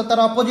टाइप रो तो तार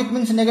अपोजिट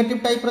मींस नेगेटिव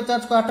टाइप रो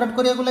charge को अट्रैक्ट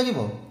करिया को লাগিব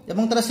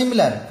एवं तार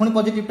सिमिलर पुनी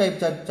पॉजिटिव टाइप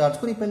चार्ज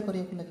को रिपेल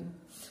करिया को লাগিব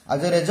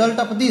as a result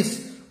of this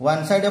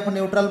one side of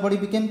neutral body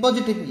became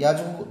positive या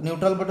जो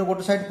न्यूट्रल बॉडी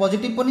गोटे साइड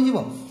पॉजिटिव बनी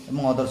जीवो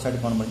एवं अदर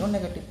साइड कोन बनियो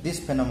negative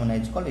this phenomena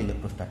is called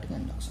electrostatic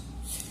induction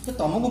तो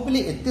तुमको पे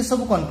एते सब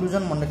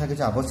कन्फ्यूजन मन रखा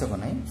किसी आवश्यक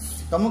नहीं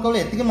तुमको केवल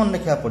एतिक मन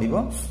रखा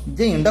पड़ो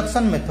जे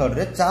इंडक्शन मेथड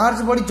रे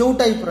चार्ज बॉडी जो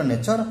टाइप रो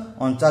नेचर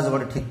अनचार्ज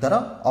बॉडी ठीक तार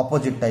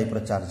अपोजिट टाइप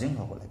रो चार्जिंग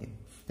होको लगे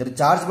यदि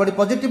चार्ज बॉडी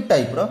पॉजिटिव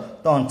टाइप रो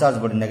तो अनचार्ज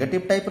बॉडी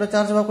नेगेटिव टाइप रो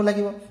चार्ज होको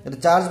लागिवो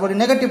यदि चार्ज बॉडी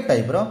नेगेटिव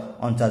टाइप रो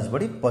अनचार्ज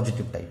बॉडी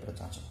पॉजिटिव टाइप रो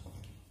चार्ज होको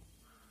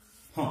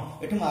हां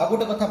एठी म आ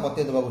गोटे कथा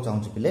बते देबा को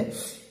चाहूची पिले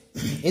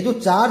ए जो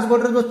चार्ज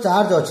बॉडी रो जो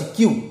चार्ज अछि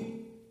क्यू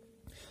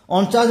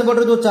अनचार्ज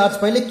बॉडी जो चार्ज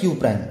पाइले क्यू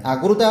प्राइम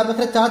आगुरु तो या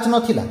पाखरे चार्ज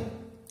नथिला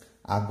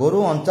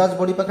आगुरु अनचार्ज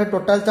बॉडी पाखरे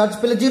टोटल चार्ज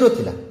पिले 0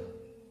 थिला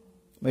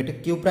एठी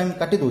क्यू प्राइम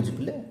काटी दोछि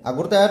पिले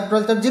आगुरु तो या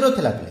टोटल चार्ज 0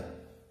 थिला पिले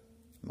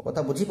मो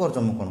कथा बुझी परछ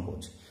मु कोन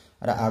कहूछि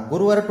अरे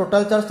आगुरु यार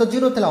टोटल चार्ज तो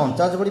 0 थिला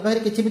अनचार्ज बॉडी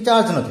पाखरे किछि भी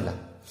चार्ज नथिला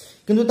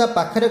किंतु ता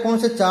पाखरे कोन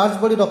से चार्ज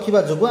बॉडी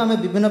रखिबा जोगु आमे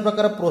विभिन्न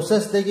प्रकार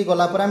प्रोसेस देकी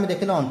गला पर आमे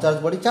देखिले अनचार्ज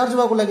बॉडी चार्ज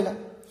होबा को लागिला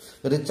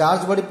यदि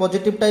चार्ज बॉडी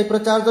पॉजिटिव टाइप रो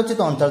चार्ज अछि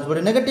तो अनचार्ज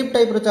बॉडी नेगेटिव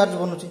टाइप रो चार्ज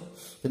बनुछि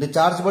यदि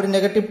चार्ज बॉडी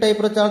नेगेटिव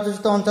टाइप रो चार्ज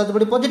अछि तो अनचार्ज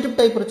बॉडी पॉजिटिव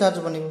टाइप रो चार्ज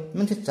बनिबो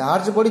मींस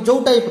चार्ज बॉडी जो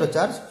टाइप रो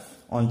चार्ज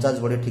अनचार्ज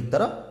बॉडी ठीक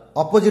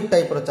तरह अपोजिट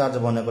टाइप रो चार्ज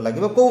बने को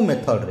लागिबो को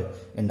मेथड रे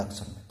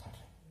इंडक्शन मेथड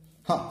रे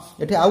हां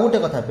एठी आ गोटे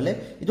कथा पिले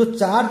जो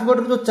चार्ज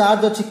बॉडी जो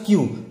चार्ज अछि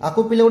क्यू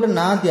आको पिले गोटे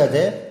ना दिया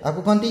जाय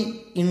आको कहंती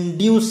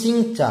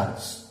इंड्यूसिंग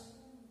चार्ज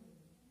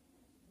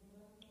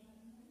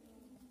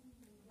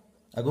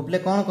आको पिले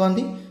कोन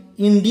कहंती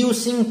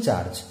इंड्यूसिंग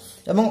चार्ज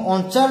एवं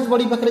अनचार्ज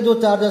बॉडी पाखरे जो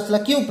चार्ज आसला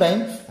क्यू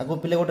प्राइम आको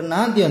पिले गोटे ना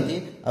दियंती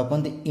आ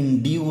कहंती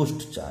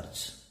इंड्यूस्ड चार्ज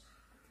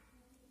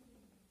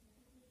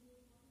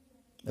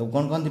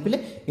कौन कहते पिले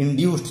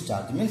इंड्यूस्ड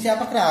चार्ज मीन्स या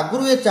पाखरे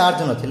आगुरु ये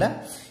चार्ज नथिला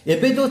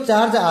एबे जो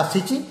चार्ज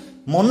आसीची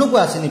मन को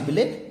आसीनी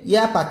पिले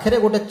या पाखरे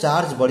गोटे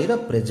चार्ज बॉडी रो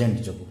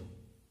present जोगु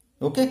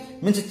okay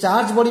means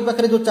charge body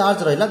पाखरे जो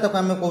चार्ज रहिला तको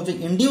हम कहूचे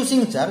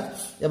इंड्यूसिंग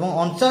चार्ज एवं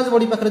अनचार्ज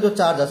बॉडी पाखरे जो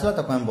चार्ज आसला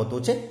तको हम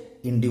बतौचे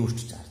इंड्यूस्ड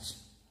चार्ज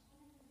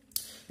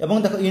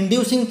एवं देखो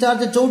इंड्यूसिंग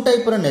चार्ज जो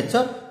टाइप रो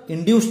नेचर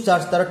इंड्यूस्ड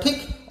चार्ज तार ठीक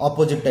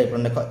अपोजिट टाइप रो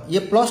देखो ये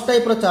प्लस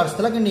टाइप रो चार्ज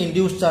थला कि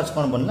इंड्यूस्ड चार्ज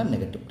कोन बनला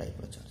नेगेटिव टाइप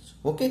रो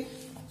चार्ज ओके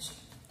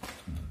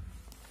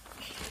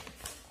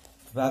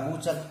बागु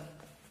चल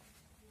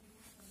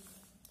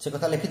से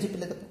कथा लिखि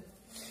पिले देखो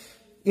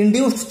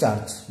इंड्यूस्ड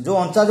चार्ज जो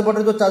अनचार्ज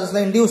बॉडी जो चार्ज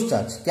है induced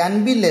charge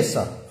can be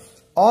lesser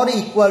और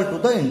equal to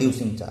the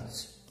inducing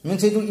charge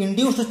means जो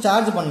इंड्यूस्ड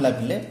चार्ज बनला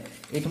पिले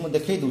एठी मु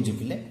देखै दूजी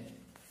पिले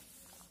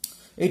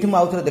एठी मु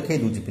आउथरे देखै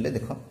दूजी पिले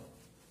देखो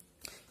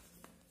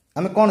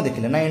आमे कोन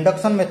देखिले ना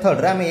इंडक्शन मेथड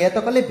रे आमे ए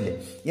तो कले पिले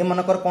ये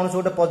मनकर कोन से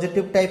गोटे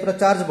पॉजिटिव टाइप रो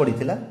चार्ज बॉडी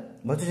थिला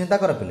बहुत चिंता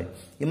कर पिले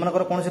ये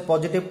मनकर कौन से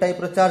पॉजिटिव टाइप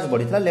रो चार्ज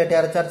बॉडी था लेट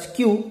यार चार्ज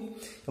क्यू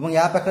एवं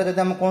या पाखरे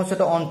जदि हम कौन से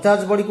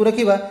अनचार्ज बॉडी को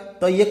रखिबा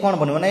तो ये कौन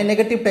बनिबो ना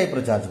नेगेटिव टाइप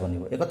रो चार्ज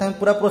बनिबो ए कथा हम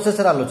पूरा प्रोसेस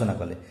रे आलोचना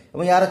कले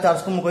एवं यार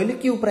चार्ज को हम कहली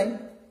क्यू प्राइम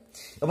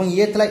एवं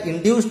ये थला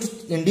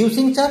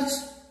इंड्यूसिंग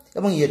चार्ज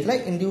एवं ये थला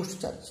इंड्यूस्ड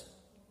चार्ज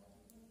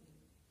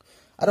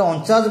अरे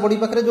अनचार्ज बॉडी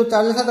पाखरे जो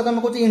चार्ज था तो हम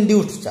कहते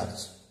इंड्यूस्ड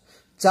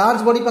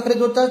चार्ज बॉडी पाखरे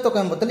जो चार्ज तो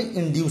हम बतली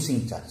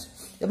इंड्यूसिंग चार्ज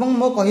एवं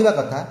मो कहवा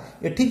कथा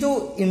एठी जो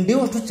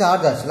इंड्यूस्ड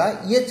चार्ज आसला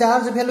ये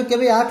चार्ज वैल्यू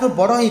केबे 8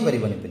 बड़ होई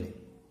परिबनी पिले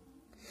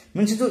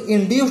मींस जो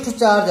इंड्यूस्ड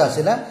चार्ज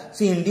आसला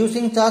से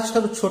इंड्यूसिंग चार्ज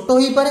ठार छोट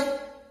होई पारे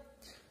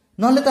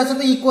नहले ता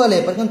सहित इक्वल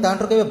है पर किन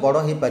तांटर केबे बड़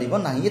होई परिबो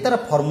नाही ये तार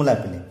फार्मूला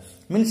पिले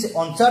मींस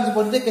अनचार्ज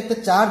बॉडी रे केते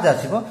चार्ज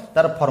आसीबो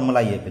तार फार्मूला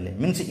ये पिले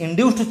means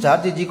induced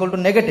charge is equal to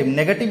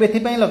negative एथि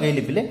पई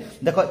लगेली पिले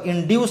देखो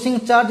इंड्यूसिंग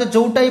चार्ज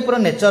जो टाइप रो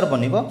नेचर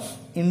बनिबो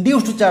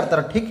इंड्यूस्ड चार्ज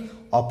तार ठीक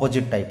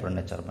अपोजिट टाइप रो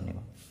नेचर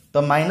बनिबो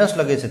तो माइनस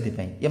लगे से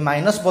ये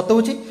माइनस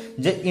बताऊँ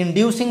जे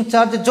इंड्यूसिंग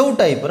चार्ज जो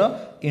टाइप रो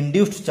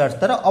इंड्यूस्ड चार्ज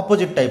तार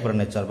अपोजिट टाइप रो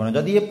नेचर बने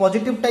जदि ये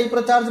पॉजिटिव टाइप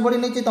रो चार्ज बड़ी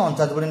नहीं तो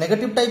अनचार्ज बड़ी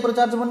नेगेटिव टाइप रो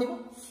चार्ज बनिबो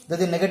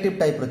जदि नेगेटिव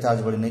टाइप रो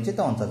चार्ज बड़ी नहीं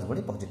तो अनचार्ज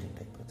बड़ी positive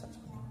type row charge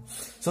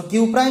बनिबो so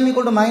Q prime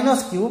equal to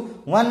minus Q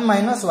 1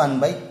 minus 1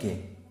 bye के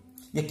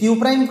ये क्यू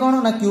प्राइम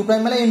कौन ना क्यू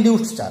प्राइम है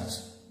इंड्यूस्ड चार्ज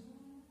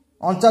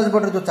अनचार्ज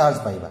बॉडी जो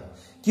चार्ज पाइबा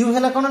क्यू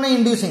है कौन ना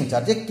इंड्यूसिंग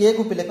चार्ज ये के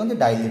को पिले कहते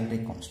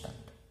डाइलेक्ट्रिक कांस्टेंट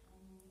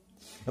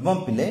एवं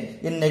पिले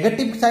ये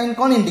नेगेटिव साइन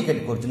कौन इंडिकेट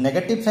कर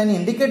negative sign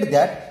indicate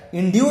that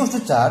induced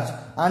charge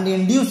and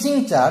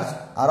inducing charge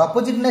are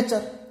opposite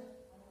nature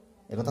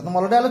एक कथा तुम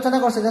अलरेडी आलोचना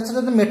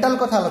कर मेटाल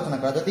कथा आलोचना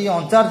कर जदि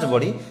अनचार्ज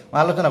बॉडी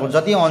आलोचना कर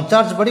जदि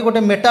अनचार्ज बॉडी गोटे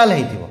मेटाल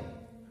हेतिबो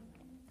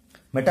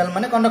मेटाल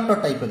माने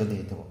कंडक्टर टाइप जदि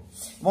हेतिबो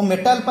वो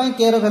मेटाल पई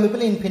के रो वैल्यू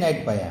पिले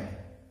इनफिनाइट पाए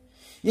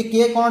ये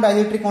के कोन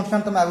डाइलेक्ट्रिक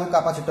कांस्टेंट तुम आगु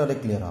कैपेसिटर रे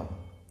क्लियर हो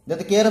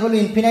जब के वैल्यू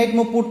इनफिनाइट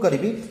मु पुट करी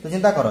तो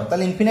चिंता कर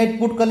ताले इनफिनाइट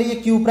पुट कले ये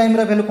क्यू प्राइम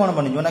रा वैल्यू कोन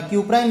बनि जो ना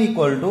Q prime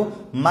equal to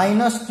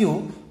minus Q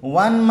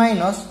 1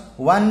 minus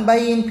 1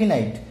 bye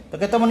infinite तो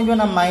केते बनि जो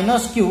ना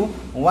minus Q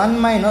 1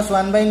 minus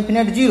 1 bye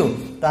infinite 0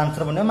 तो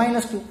आंसर बनि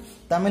माइनस क्यू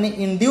ता माने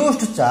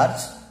इंड्यूस्ड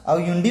चार्ज आ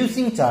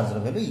इंड्यूसिंग चार्ज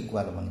रा वैल्यू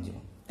इक्वल बनि जो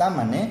ता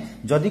माने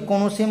जदि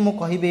कोनोसी मु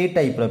कहिबे ए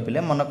टाइप रा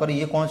पिले मन कर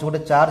ये कोनोसी गोटे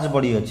चार्ज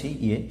बडी अछि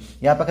ये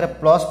या पाखरे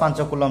प्लस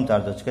 5 कूलम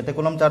चार्ज अछि केते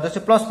कूलम चार्ज अछि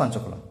प्लस 5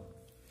 कूलम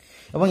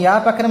एवं या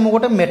पाखरे मु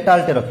गोटे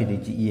मेटाल टे रखी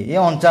देछि ये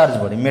अनचार्ज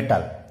बडी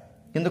मेटाल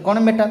किंतु कोन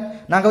मेटाल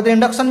ना कहते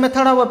इंडक्शन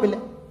मेथड हबो पिले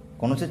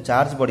कौन से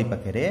चार्ज बड़ी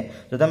पाखे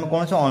जब आम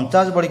कौन से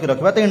अनचार्ज बड़ी की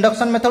रखा तो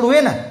इंडक्शन मेथड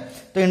हुए ना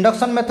तो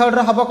इंडक्शन मेथड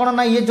रे हम कौन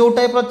ना ये जो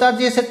टाइप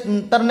चार्ज ये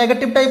तार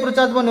नेगेटिव टाइप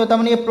चार्ज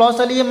बन ये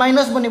प्लस ये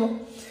माइनस बन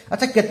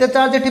अच्छा केते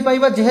चार्ज ये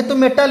पाइबा जेहेतु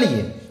मेटाल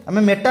ये आम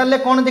मेटाल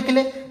कौन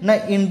देखिले ना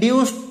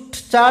इंड्यूस्ड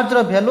चार्ज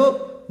रो वैल्यू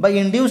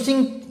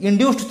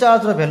इंड्यूस्ड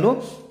चार्ज रो वैल्यू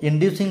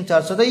इंड्यूसिंग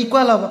चार्ज सहित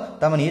इक्वल हम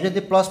ताମାନେ ये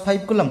जब प्लस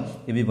 5 कूलम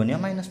ये भी बनिया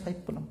माइनस 5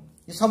 कूलम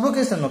ये सब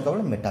केस न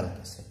केवल मेटाल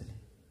केस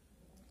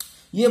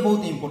ये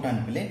बहुत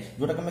इंपोर्टेंट पिले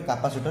जोटा कि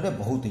कैपेसिटर रे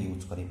बहुत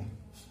यूज करिबा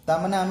ता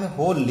माने आमे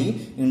होली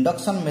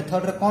इंडक्शन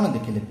मेथड रे कोन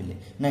देखिले पिले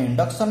ना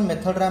इंडक्शन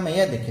मेथड रे आमे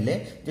या देखिले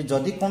जे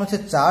जदी कोन से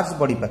चार्ज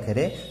बडी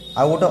पाखरे आ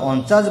गोटे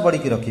अनचार्ज बडी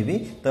की रखिबी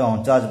तो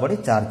अनचार्ज बडी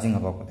चार्जिंग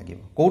हबा को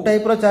लागिबो को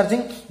टाइप रो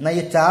चार्जिंग ना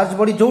ये चार्ज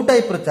बडी जो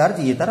टाइप रो चार्ज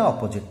ये तार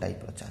ऑपोजिट टाइप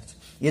रो चार्ज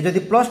ये जदी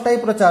प्लस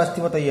टाइप रो चार्ज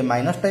थिबो तो ये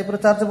माइनस टाइप रो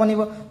चार्ज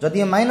बनिबो जदी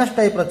ये माइनस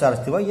टाइप रो चार्ज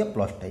थिबो ये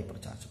प्लस टाइप रो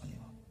चार्ज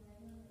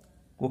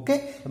बनिबो ओके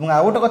एवं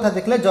आ गोटे कथा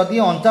देखले जदी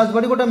अनचार्ज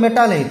बडी गोटे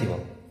मेटाल हेतिबो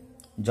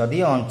जदी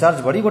अनचार्ज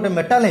बडी गोटे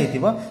मेटाल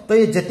हेतिबो तो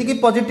ये जेति की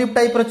पॉजिटिव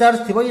टाइप रो चार्ज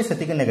थिबो ये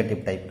सेति की नेगेटिव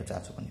टाइप रो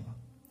चार्ज बनिबो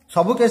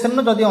सब केस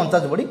न जदी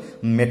अनचार्ज बडी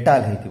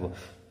मेटाल हेतिबो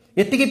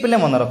एति की पिले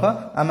मन रख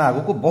आमे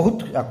आगु को बहुत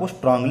आको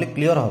स्ट्रांगली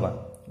क्लियर होबा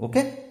ओके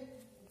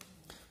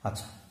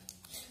अच्छा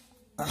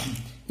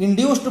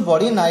इंड्यूस्ड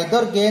बॉडी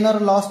नाइदर गेन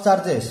और लॉस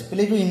चार्जेस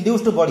पिले जो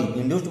इंड्यूस्ड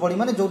बॉडी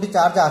माने जोटी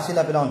चार्ज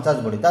आसीला पिले अनचार्ज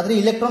बॉडी तादरी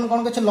इलेक्ट्रॉन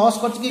कोन के लॉस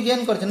करछ कि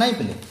गेन करछ नाही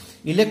पिले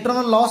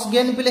इलेक्ट्रॉन लॉस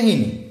गेन पिले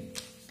हिनी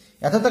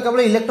यथा तो केवल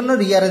इलेक्ट्रॉन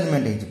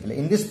रीअरेंजमेंट है पिले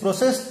in this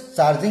process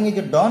charging is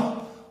done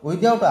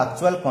without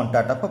actual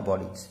contact of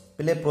bodies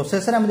पिले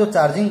प्रोसेस रे हम जो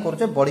चार्जिंग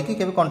करछे बॉडी की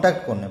केबे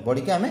कांटेक्ट करने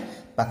बॉडी के हमें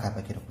पाखा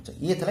पाखी रखुछे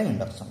ये थला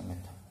इंडक्शन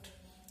मेथड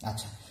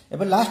अच्छा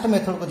एबे लास्ट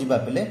मेथड को जिबा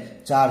पिले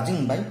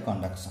चार्जिंग बाय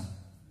कंडक्शन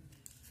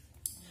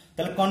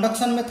तले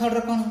कंडक्शन मेथड रे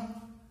कोन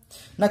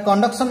ना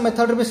कंडक्शन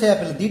मेथड रे भी से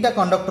पिले दीटा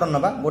कंडक्टर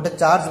नबा गोटे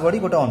चार्ज बॉडी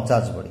गोटे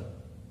अनचार्ज बॉडी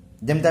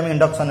जेमते आम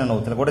इंडक्शन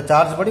नौते गोटे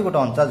चार्ज बॉडी गोटे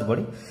अनचार्ज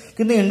बॉडी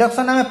किंतु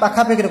इंडक्शन आम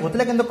पाखापाखि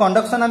रखुले किंतु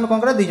कंडक्शन आम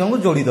कौन दी जन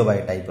जोड़ी दबा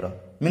ए टाइप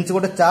मीनस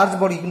गोटे चार्ज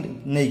बॉडी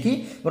नहीं कि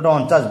गोटे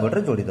अनचार्ज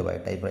बॉडी जोड़ी दबा ए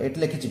टाइप ये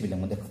लिखी पिले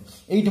मुझे देख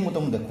ये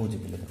तुमको देखा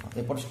पिले देख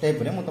एपट स्टेप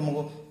रे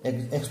तुमको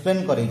एक्सप्लेन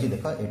कर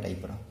देख ए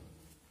टाइप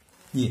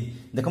ये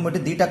देख मुझे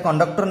दीटा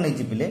कंडक्टर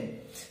नहीं पिले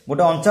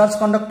गोटे अनचार्ज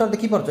कंडक्टर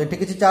देखिपार ये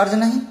किसी चार्ज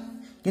ना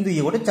किंतु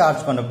ये गोटे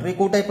चार्ज कंडक्टर ये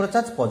कौ टाइप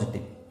चार्ज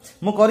पॉजिटिव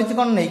मु करिछि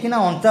कोन नै कि ना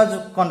अनचार्ज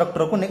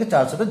कंडक्टर को नेके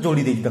चार्ज सहित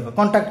जोड़ी देछि देख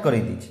कांटेक्ट करै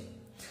देछि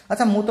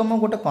अच्छा मु तुमको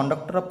गोटे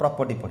कंडक्टर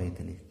प्रॉपर्टी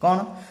पढैथिली कोन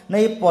ना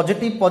ये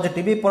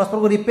पॉजिटिव ये परस्पर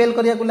को रिपेल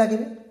करिया को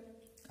लागिबे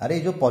अरे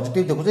जो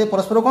पॉजिटिव देखु जे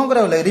परस्पर कोन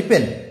करिया लागे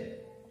रिपेल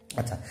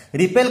अच्छा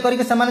रिपेल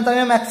करके समान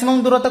तमे मैक्सिमम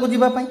दूरता को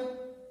जीवा पई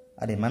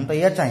अरे मान तो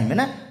या चाहिए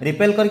ना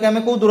रिपेल करके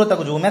हमें को दूरता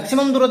को जो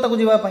मैक्सिमम दूरता को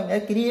जीवा पई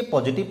कि ये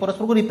पॉजिटिव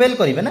परस्पर को रिपेल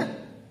करिवे ना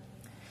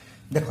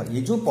देखो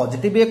ये जो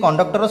पॉजिटिव ये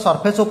कंडक्टर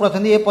सरफेस ऊपर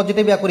ये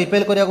पॉजिटिव या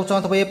रिपेल करिया को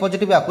चाहत ये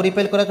पॉजिटिव या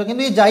रिपेल करिया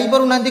किंतु ये जाई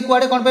परू नांती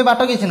कुआडे कोन पे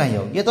बाटो किछ नाही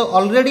हो ये तो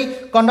ऑलरेडी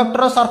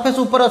कंडक्टर सरफेस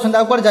ऊपर अछन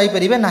आ कुआडे जाई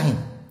परिबे नाही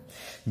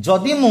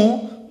जदी मु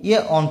ये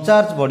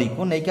अनचार्ज बॉडी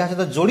को नै के सहित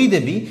जोड़ी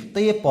देबी तो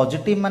ये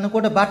पॉजिटिव मान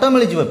को बाटो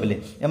मिल जिवो पिले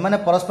ए माने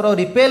परस्पर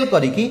रिपेल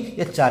करिकि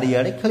ये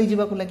चारियाडे खेली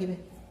जिवा को लागिबे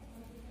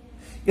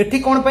एठी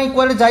कोन पई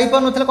कुआडे जाई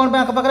पर नथले कोन पे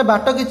आक पाखरे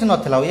बाटो किछ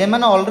नथला ये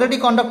माने ऑलरेडी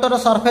कंडक्टर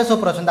सरफेस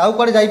ऊपर अछन आ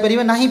कुआडे जाई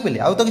परिबे नाही पिले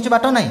आ तो किछ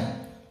बाटो नाही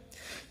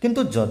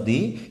किंतु जदि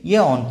ये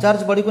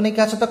अनचार्ज बॉडी को नहीं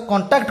क्या सहित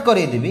कांटेक्ट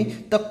करे देबी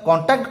तो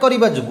कांटेक्ट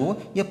करबा जुगु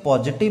ये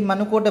पॉजिटिव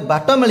मान को गोटे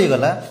बाटो मिल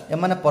गला ए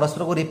माने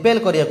परस्पर को रिपेल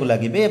करिया को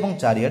लागिबे एवं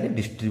चारियाडे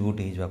डिस्ट्रीब्यूट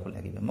हो जावा को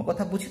लागिबे मो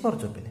कथा बुझी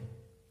परछो पिले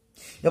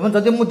एवं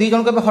जदि मु दी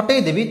जन को हटै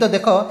देबी तो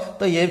देखो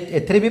तो ये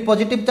एथरे भी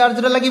पॉजिटिव चार्ज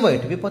रे लागिबो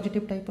एठी भी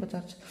पॉजिटिव टाइप रो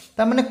चार्ज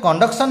ता माने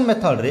कंडक्शन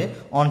मेथड रे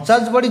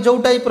अनचार्ज बॉडी जो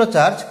टाइप रो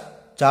चार्ज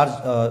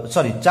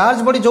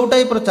बॉडी जो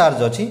टाइप रो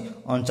चार्ज अछि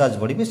अनचार्ज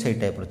बॉडी भी सही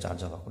टाइप रो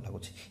चार्ज होबा को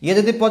लागुछि ये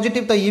जदि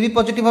पॉजिटिव तो ये भी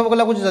पॉजिटिव होबा को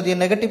लागुछि जदि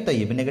नेगेटिव तो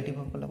ये भी नेगेटिव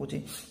होबा को लागुछि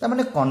त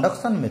माने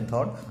कंडक्शन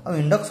मेथड और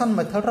इंडक्शन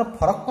मेथड रो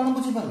फरक कोन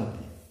बुझि पालो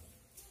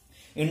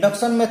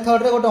इंडक्शन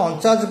मेथड रे गोटे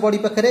अनचार्ज बॉडी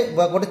पाखरे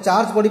गोटे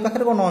चार्ज बॉडी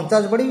पाखरे कोन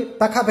अनचार्ज बॉडी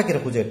पाखा पाखि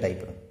रखु जे टाइप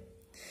रो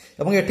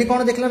एवं एठी कोन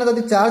देखले ना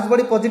जदि चार्ज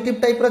बॉडी पॉजिटिव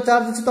टाइप रो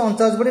चार्ज अछि तो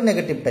अनचार्ज बॉडी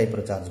नेगेटिव टाइप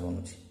रो चार्ज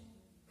बनुछि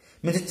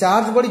मींस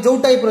चार्ज बॉडी जो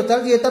टाइप रो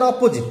चार्ज ये तार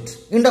ऑपोजिट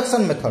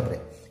इंडक्शन मेथड रे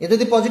ये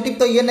जदि पॉजिटिव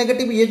तो ये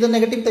नेगेटिव ये जो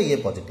नेगेटिव तो ये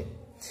पॉजिटिव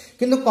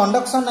किंतु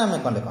कंडक्शन आम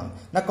कौन कौन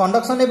ना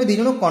कंडक्शन भी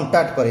दिजन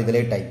कांटेक्ट कर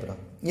दे टाइप रो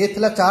ये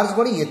थला चार्ज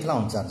बॉडी ये थला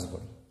अनचार्ज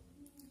बॉडी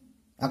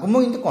आको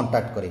मु इनते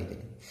कांटेक्ट कर देली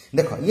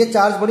देखो ये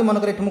चार्ज बॉडी मन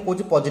करे मु कहूँ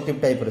पॉजिटिव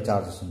टाइप रो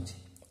चार्ज सुनछि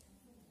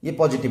ये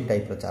पॉजिटिव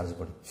टाइप रो चार्ज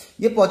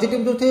बॉडी। ये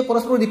पॉजिटिव जो थे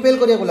परस्पर रिपेल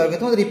करिया लगे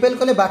तुम रिपेल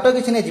कले बाट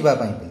किसी नहीं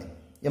जावाई पे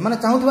एमाने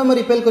चाहूथिबा मैं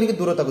रिपेल करके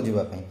दूरता को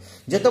जीवा पई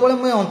जेतेबेले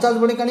मैं अनचार्ज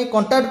बॉडी कानी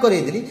कांटेक्ट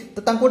करेई दिली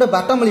तो तांको गोटे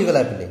बाट मिल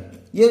गला पिले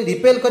ये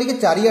रिपेल करके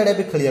चारियाडे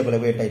भी खेलिया गले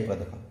ए टाइप रो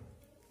देखो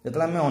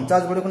जेतला मैं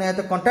अनचार्ज बॉडी को नहीं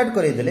तो कांटेक्ट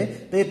करेई देले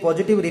तो ये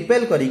पॉजिटिव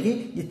रिपेल करके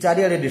ये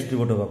चारियाडे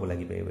डिस्ट्रीब्यूट होबा को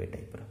लागि पे ए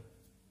टाइप रो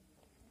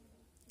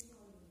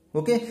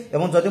ओके।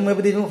 एवं जदि मैं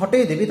भी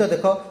हटई देबी तो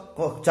देखो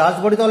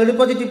चार्ज बॉडी तो ऑलरेडी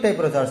पॉजिटिव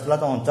टाइप रो चार्ज थला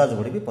तो अनचार्ज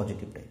बॉडी भी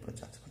पॉजिटिव टाइप रो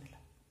चार्ज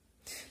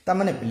ता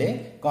माने पिले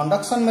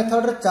कंडक्शन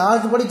मेथड रे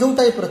चार्ज बॉडी जो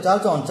टाइप रो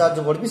चार्ज अनचार्ज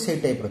बॉडी भी सेही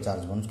टाइप रो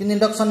चार्ज बन कि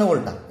इंडक्शन ने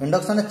उल्टा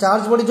इंडक्शन ने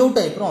चार्ज बॉडी जो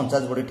टाइप रो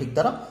अनचार्ज बॉडी ठीक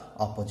तार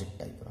ऑपोजिट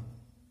टाइप रो।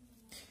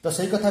 तो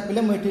सही कथा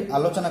पिले मैं एठी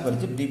आलोचना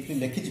करिछि ब्रीफली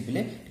लिखि छि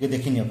पिले टिके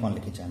देखिनियो कोन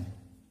लिखि छै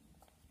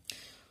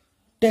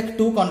टेक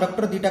टू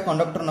कंडक्टर दीटा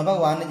कंडक्टर नबा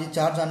one is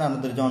charge and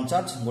another is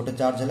अनचार्ज गोटे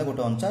चार्ज हैले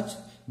गोटे अनचार्ज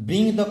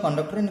bring the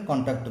conductor in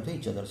contact to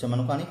each other से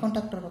मानु कानी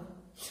कांटेक्टर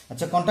रख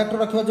अच्छा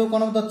कांटेक्टर रखिबा जो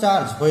कोन द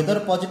चार्ज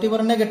वेदर पॉजिटिव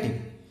और negative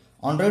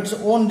under its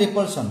own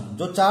repulsion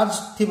जो चार्ज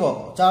थिबो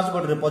चार्ज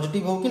बॉडी रे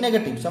पॉजिटिव हो कि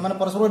नेगेटिव से माने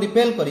परस्पर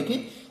repel करिकि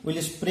will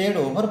spread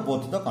over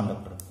both the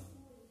conductor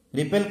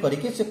repel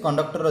करिकि से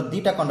कंडक्टर रो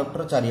दीटा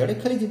कंडक्टर चारियाडे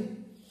खेली जिवे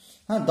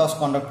हां 10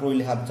 conductor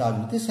will have charge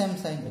with same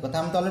sign ए कथा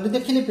हम तो ऑलरेडी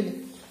देखिले पिले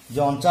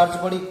जो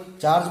अनचार्ज बॉडी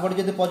चार्ज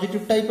बॉडी जदि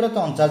पॉजिटिव टाइप रो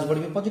तो अनचार्ज बॉडी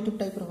भी पॉजिटिव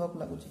टाइप रो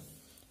होबा लागु छै।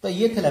 तो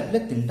ये थिला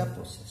पिले तीनटा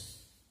प्रोसेस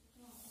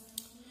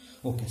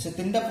ओके से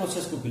तीनटा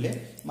प्रोसेस को पिले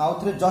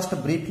माउथरे जस्ट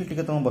ब्रीफली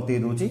टिके तुम बतई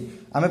दूची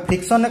आमे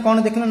फ्रिक्शन ने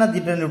कोन देखले ना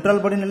न्यूट्रल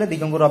बॉडी नेले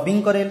दिगंगो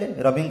रबिंग करेले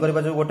रबिंग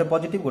करबा जो गोटे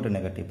पॉजिटिव गोटे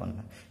नेगेटिव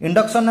बनला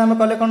इंडक्शन ने आमे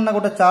कहले कोन ना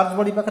गोटे चार्ज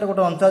बॉडी पाखरे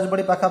गोटे अनचार्ज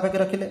बॉडी पाखा पाखी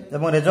रखिले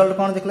एवं रिजल्ट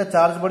कोन देखले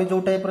चार्ज बॉडी जो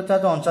टाइप रो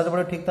चार्ज अनचार्ज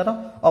बॉडी ठीक तार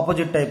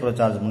ऑपोजिट टाइप रो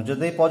चार्ज बन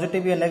जदि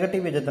पॉजिटिव ये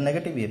नेगेटिव ये जदि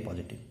नेगेटिव ये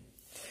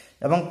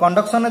पॉजिटिव एवं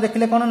कंडक्शन ने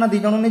देखले कोन ना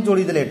दिजणु ने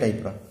जोड़ी देले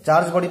टाइप रो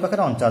चार्ज बॉडी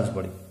पाखरे अनचार्ज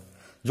बॉडी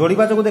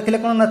जोड़वा जो देखले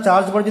कौन ना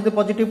चार्ज बॉडी जो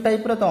पॉजिटिव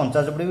टाइप रो तो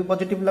अनचार्ज बॉडी भी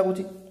पॉजिटिव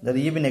लगुची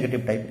जदि ये भी नेगेटिव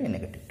टाइप रे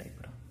नेगेटिव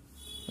टाइप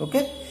रो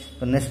ओके।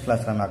 तो नेक्स्ट क्लास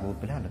रे हम आगु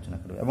पिले आलोचना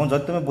करबे एवं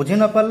जदि तुम बुझी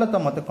न पारलो तो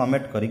मते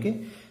कमेंट करिके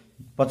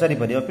पचारि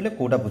परियो पिले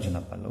कोटा बुझी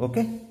न पारलो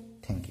ओके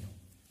थैंक यू।